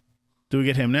 Do we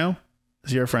get him now?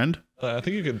 Is he our friend? I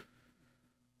think you can...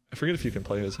 I forget if you can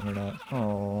play as him or not.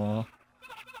 Aww.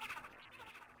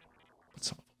 But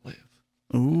some live.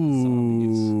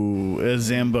 Ooh,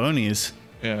 Zambonis.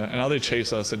 Yeah, and now they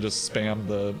chase us and just spam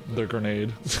the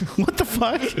grenade. What the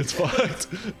fuck? It's fucked.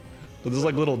 But there's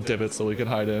like little divots that we can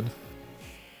hide in.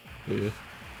 Yeah.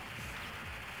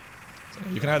 So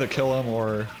you can either kill them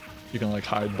or you can like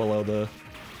hide below the...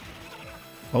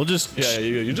 I'll just... Yeah,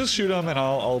 you just shoot them and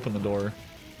I'll open the door.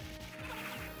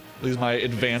 Use my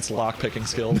advanced lockpicking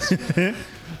skills. You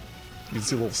can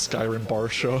see a little Skyrim bar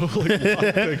show, like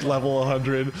lockpick level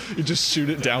 100. You just shoot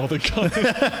it down with a gun.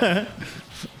 Okay.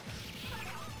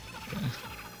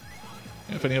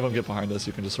 If any of them get behind us,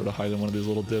 you can just sort of hide in one of these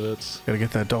little divots. Gotta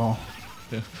get that doll.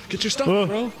 Yeah. Get your stuff,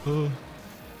 bro. Oh.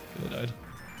 They died.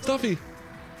 Stuffy.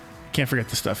 Can't forget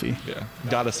the stuffy. Yeah.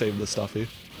 Gotta save the stuffy.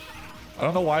 I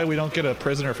don't know why we don't get a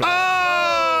prisoner for that.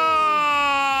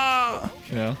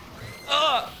 You know?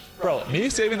 Bro, me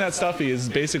saving that stuffy is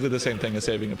basically the same thing as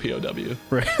saving a POW.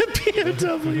 Right.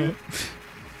 POW.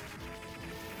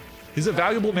 He's a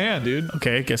valuable man, dude.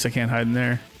 Okay, I guess I can't hide in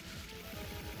there.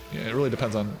 Yeah, it really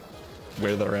depends on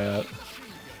where they're at.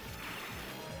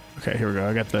 Okay, here we go.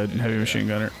 I got the heavy machine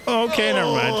gunner. Oh, okay,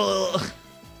 never mind.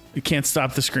 You can't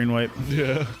stop the screen wipe.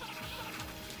 Yeah.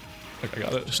 Like, I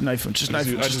got it. Just knife him, just knife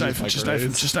him, just knife him, just knife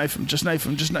him, just knife him, just knife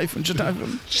him, just knife him, just knife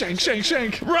him. Shank, shank,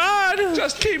 shank. Run!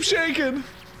 Just keep shaking.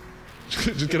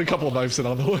 Just get a couple of knives in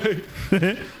on the way.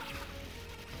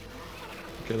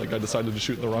 Okay, that guy decided to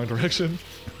shoot in the wrong direction.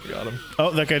 Got him.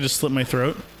 Oh, that guy just slit my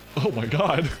throat. Oh my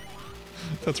god.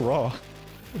 That's raw.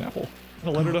 An apple.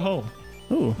 And a letter to home.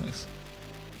 Ooh. Nice.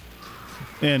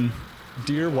 And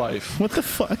dear wife. What the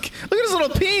fuck? Look at his little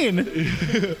peen.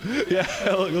 Yeah,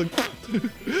 look.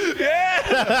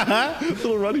 Yeah!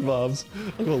 Little running bombs.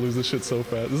 I'm gonna lose this shit so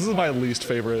fast. This is my least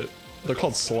favorite. They're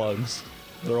called slugs.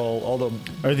 They're all the.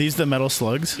 Are these the Metal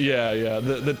Slugs? Yeah, yeah.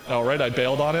 Oh, right. I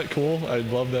bailed on it. Cool. I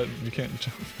love that you can't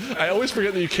jump. I always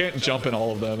forget that you can't jump in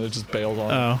all of them. It just bails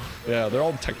on. Oh. Yeah, they're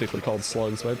all technically called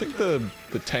slugs, but I think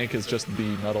the tank is just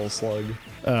the metal slug.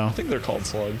 Oh. I think they're called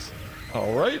slugs.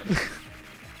 All right.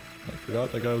 I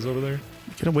forgot that guy was over there.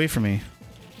 Get away from me.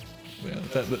 Yeah,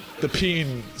 the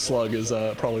peen slug is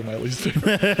probably my least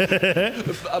favorite.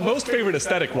 Most favorite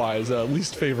aesthetic-wise,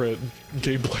 least favorite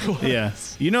gameplay-wise. Yeah.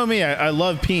 You know me, I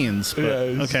love peens. But,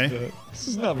 Yeah, okay. This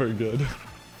is not very good.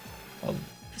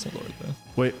 This one's alright though.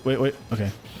 Wait. Okay.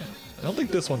 Yeah. I don't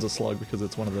think this one's a slug because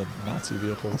it's one of the Nazi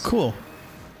vehicles. Cool.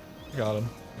 Got him.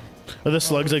 Are the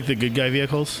slugs like the good guy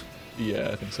vehicles? Yeah,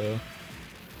 I think so.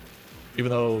 Even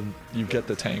though you get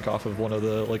the tank off of one of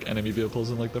the like enemy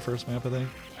vehicles in like the first map, I think.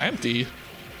 Empty.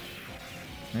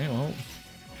 Okay, well.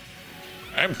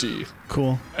 Empty.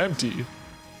 Cool. Empty.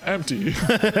 Empty.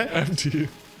 Empty.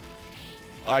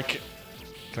 I can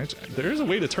there is a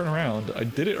way to turn around. I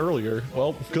did it earlier.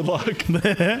 Well, good luck.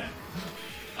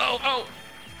 Oh.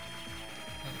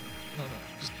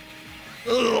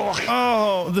 No.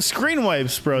 Oh, the screen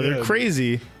wipes, bro. They're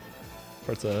crazy.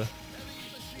 Part's a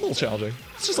little challenging.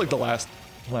 It's just like the last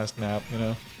map, you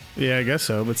know? Yeah, I guess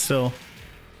so, but still.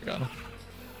 Got him.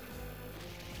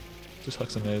 Just huck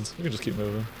some nades. We can just keep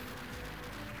moving.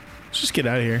 Let's just get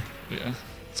out of here. Yeah.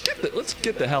 Let's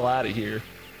get the hell out of here.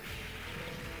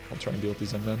 I'll try and deal with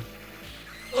these men.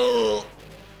 Oh.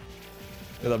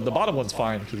 Yeah, the bottom one's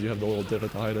fine because you have the little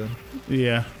divot to hide in.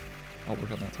 Yeah. I'll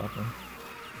work on that top one.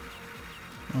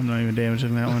 I'm not even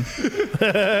damaging that one.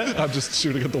 I'm just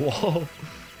shooting at the wall.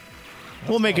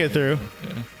 We'll make it through.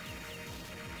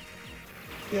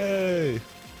 Yeah. Yay!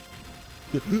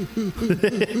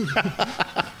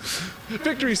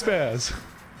 Victory spaz!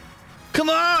 Come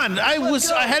on! I was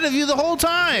ahead of you the whole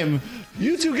time!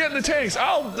 You two get in the tanks.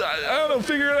 I don't know,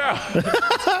 figure it out.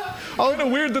 Kind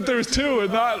of weird that there's two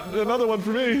and not another one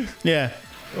for me. Yeah.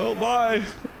 Well, bye.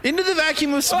 Into the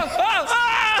vacuum of space.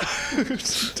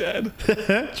 She's dead.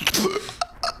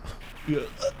 Yeah.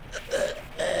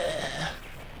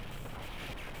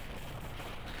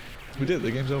 We did.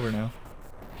 The game's over now.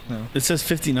 No. It says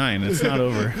 59. It's not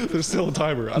over. There's still a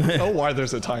timer. I don't know why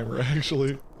there's a timer,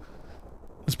 actually.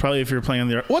 It's probably if you're playing on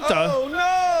the... What the? Oh,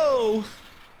 no!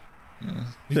 Yeah.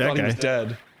 He That thought he was guy.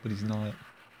 dead, but he's not.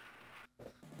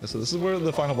 Yeah, so this is where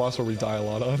the final boss where we die a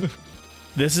lot on.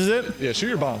 This is it? Yeah, shoot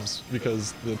your bombs,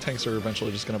 because the tanks are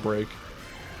eventually just going to break.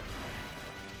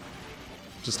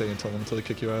 Just stay until they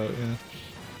kick you out,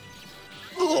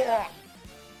 yeah.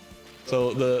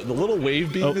 So the little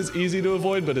wave beam is easy to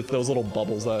avoid, but it's those little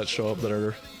bubbles that show up that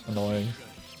are annoying.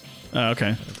 Oh, okay.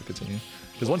 I have to continue.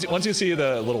 Because once you see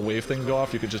the little wave thing go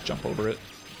off, you can just jump over it.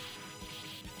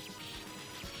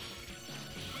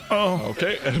 Oh.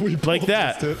 Okay, and we Like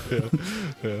that. it.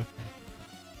 Yeah.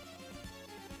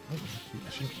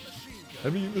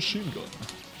 Heavy machine gun.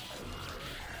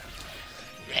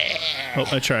 Oh,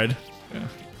 I tried. Yeah.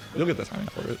 You'll get the timing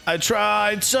for it. I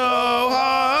tried so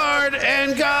hard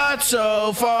and got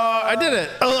so far. I did it.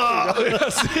 Yeah,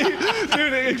 see?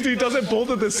 Dude, he does it both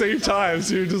at the same time.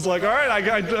 So you're just like, all right,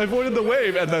 I avoided the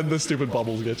wave, and then the stupid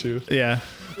bubbles get you. Yeah.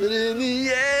 But in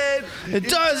the end, It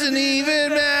doesn't even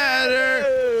matter.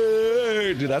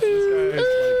 Dude, that's this guy's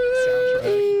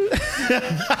like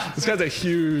soundtrack. This guy's a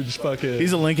huge fucking.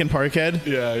 He's a Linkin Park head.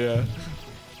 Yeah.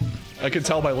 I can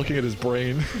tell by looking at his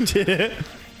brain.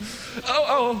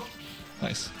 Oh.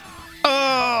 Nice.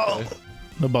 Oh. Okay.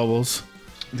 The bubbles.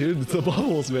 Dude, it's the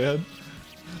bubbles, man.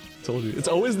 Told you. It's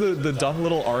always the dumb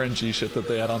little RNG shit that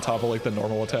they add on top of like the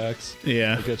normal attacks.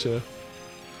 Yeah. That get you.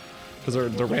 Because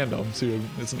they're random, so you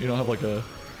don't have like a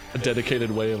dedicated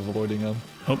way of avoiding them.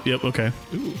 Oh, yep, okay.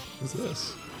 Ooh, what's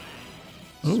this?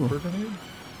 Ooh. Super grenade?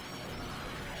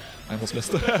 I almost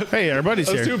missed that. Hey, our buddy's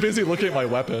I was here. too busy looking at my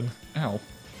weapon. Ow.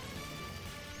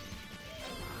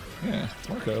 Yeah, it's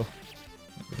Marco.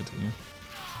 Continue.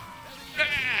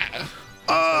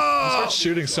 I start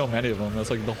shooting so many of them.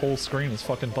 That's like the whole screen is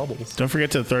fucking bubbles. Don't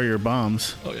forget to throw your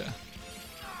bombs. Oh yeah.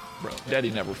 Bro, Daddy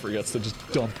never forgets to just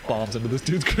dump bombs into this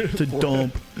dude's crib. To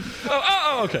dump.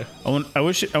 Oh, okay. I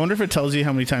wonder if it tells you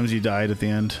how many times you died at the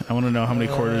end. I want to know how many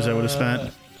quarters I would have spent.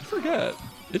 I forget.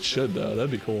 It should though.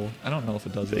 That'd be cool. I don't know if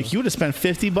it does. Like, you would have spent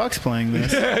 $50 playing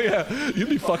this. Yeah. You'd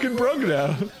be fucking broke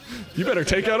now. You better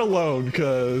take out a loan,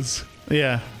 cause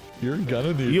Yeah. you're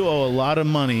gonna need. You owe a lot of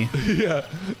money. Yeah.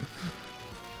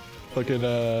 Fucking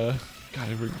God,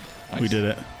 We did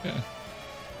it. Yeah.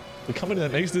 The company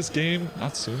that makes this game,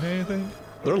 Natsume, I think.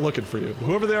 They're looking for you.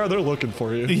 Whoever they are, they're looking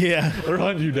for you. Yeah. They're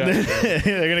hunting you down.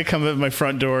 They're gonna come at my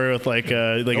front door with like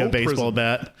a baseball prison.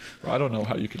 bat. I don't know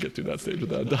how you could get through that stage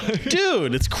without dying.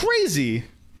 Dude, it's crazy.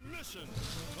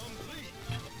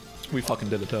 We fucking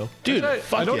did it, though. Dude,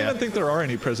 I don't even think there are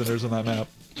any prisoners on that map.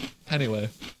 Anyway,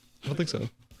 I don't think so.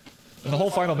 And the whole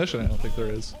final mission, I don't think there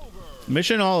is.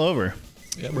 Mission all over.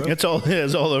 Yeah, bro. It's all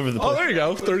over the place. Oh, there you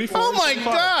go. 34. Oh my 35.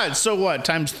 god! So what?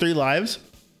 Times 3 lives?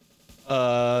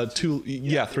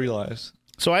 3 lives.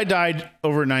 So I died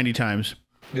over 90 times.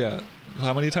 Yeah.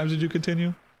 How many times did you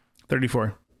continue?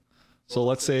 34. So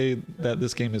let's say that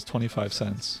this game is 25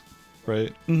 cents,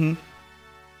 right? Mm-hmm.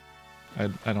 I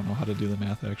don't know how to do the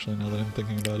math, actually, now that I'm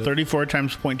thinking about it. 34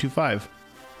 times 0.25.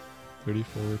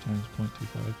 34 times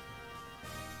 0.25.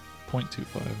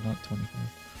 0.25, not 25.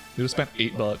 You just spent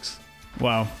 $8.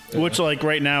 Wow. Yeah. Which, like,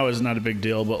 right now is not a big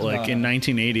deal, but, like, in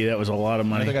 1980, that was a lot of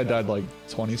money. I think I died, like,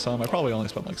 20-some. I probably only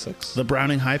spent, like, 6. The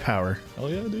Browning High Power. Oh,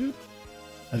 yeah, dude.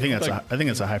 I think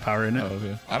it's a high power, isn't it? Oh,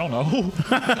 yeah. I don't know.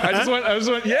 I just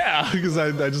went, yeah, because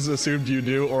I just assumed you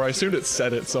do, or I assumed it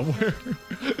said it somewhere.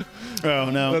 Oh,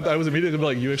 no. I was immediately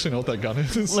like, you actually know what that gun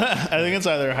is? I think it's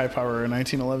either a high power or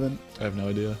 1911. I have no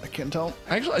idea. I can't tell.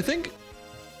 Actually, I think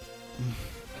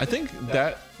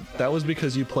that was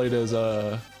because you played as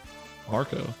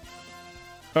Marco.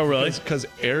 Oh, really? Because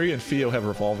Ari and Fio have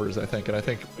revolvers, I think, and I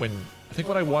think when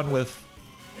I won with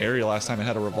Ari last time, I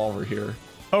had a revolver here.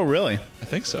 Oh, really? I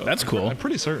think so. That's cool. I'm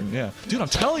pretty certain. Yeah, dude, I'm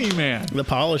telling you, man. The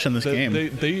polish in this game.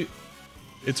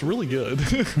 It's really good.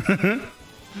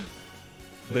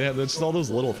 They have just all those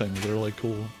little things that are like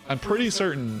cool. I'm pretty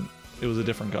certain it was a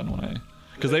different gun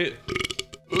because they.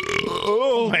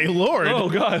 Oh my lord! Oh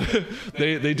god,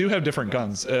 they do have different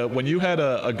guns. When you had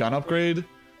a gun upgrade,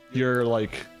 your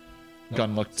like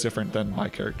gun looked different than my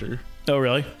character. Oh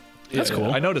really? That's Yeah,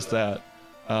 cool. I noticed that.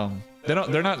 They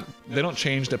don't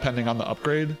change depending on the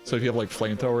upgrade. So if you have like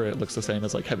flamethrower, it looks the same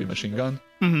as like heavy machine gun.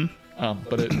 Mm-hmm.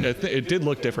 But it did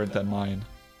look different than mine.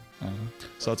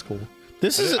 So that's cool.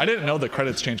 I didn't know the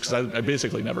credits changed because I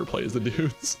basically never play as the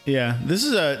dudes. Yeah, this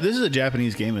is a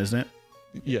Japanese game, isn't it?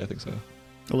 Yeah, I think so.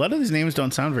 A lot of these names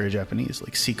don't sound very Japanese,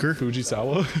 like Seeker.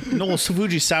 Fujisawa. No,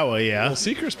 Fujisawa, yeah. Well,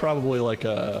 Seeker's probably like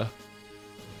a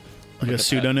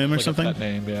pseudonym or something. Pet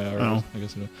name, yeah. Or Oh. I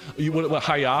guess what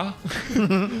Haya,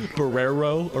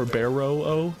 Barrero or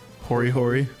Barro. Hori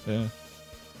Hori. Yeah.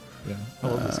 I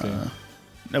love this game.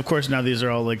 Of course, now these are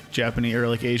all like Japanese or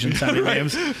like Asian sounding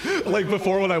names. Like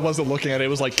before, when I wasn't looking at it, it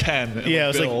was like Ken. And Yeah, it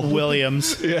was Bill. like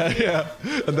Williams. Yeah.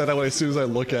 And then as soon as I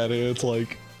look at it, it's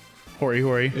like Hori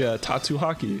Hori. yeah,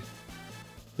 Tatsuhaki.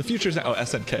 The future's now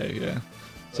SNK. Yeah.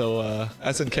 So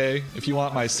SNK, if you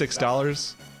want my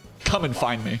 $6, come and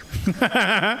find me.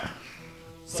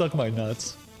 Suck my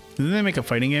nuts. Didn't they make a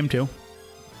fighting game too?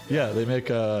 Yeah, they make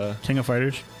King of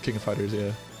Fighters. King of Fighters.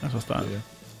 Yeah. That's what I thought. Yeah.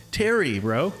 Terry,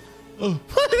 bro. Oh.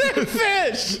 Look at that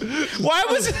fish! Why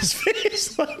was his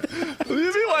face like that? What do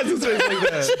you mean? Why is his face like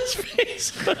Why is that? his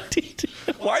face so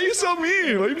detailed? Why are you so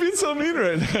mean? Why are you being so mean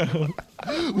right now?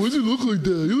 Why does he look like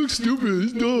that? He looks stupid.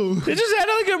 He's dumb. It just had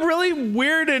like a really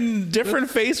weird and different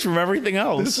face from everything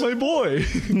else. This is my boy.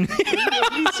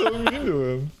 You're so mean to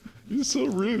him. You're so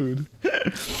rude.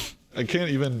 I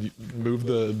can't even move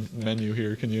the menu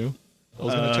here. Can you? I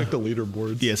was gonna check the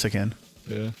leaderboards. Yes, I can.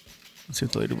 Yeah. Let's see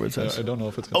what the leaderboard says. I don't know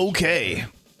if it's gonna Okay.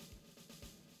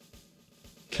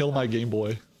 kill my Game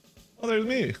Boy. Oh, there's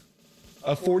me.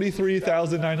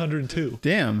 43,902.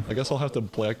 Damn. I guess I'll have to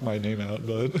black my name out,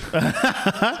 but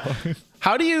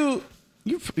How do you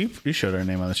showed our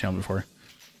name on the channel before.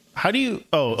 How do you?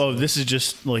 Oh, this is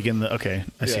just like in the. Okay,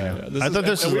 I see now. I thought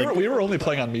this was like. We were only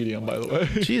playing on medium, by the way.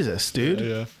 Jesus, dude.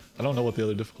 Yeah. I don't know what the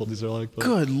other difficulties are like. But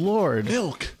Good lord.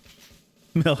 Milk.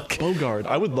 Bogard.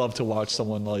 I would love to watch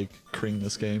someone like cream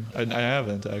this game. I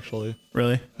haven't actually,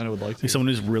 Really? and I would like to. Like someone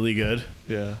who's really good.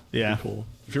 Yeah. Yeah. That'd be cool.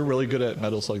 If you're really good at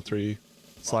Metal Slug 3,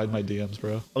 slide my DMs,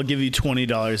 bro. I'll give you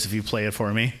 $20 if you play it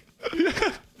for me.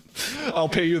 I'll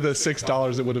pay you the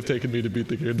 $6 it would have taken me to beat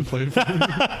the game to play it for you.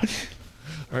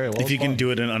 All right. Well, If you can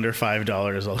do it in under $5,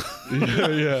 I'll.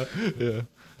 Yeah.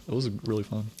 That was really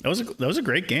fun. That was a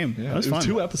great game. Yeah, That was it was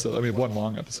fun. 2 episodes. I mean, one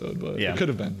long episode, but Yeah. it could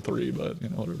have been 3, but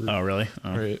whatever. Oh really?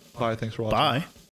 Oh. All right. Bye. Thanks for watching. Bye.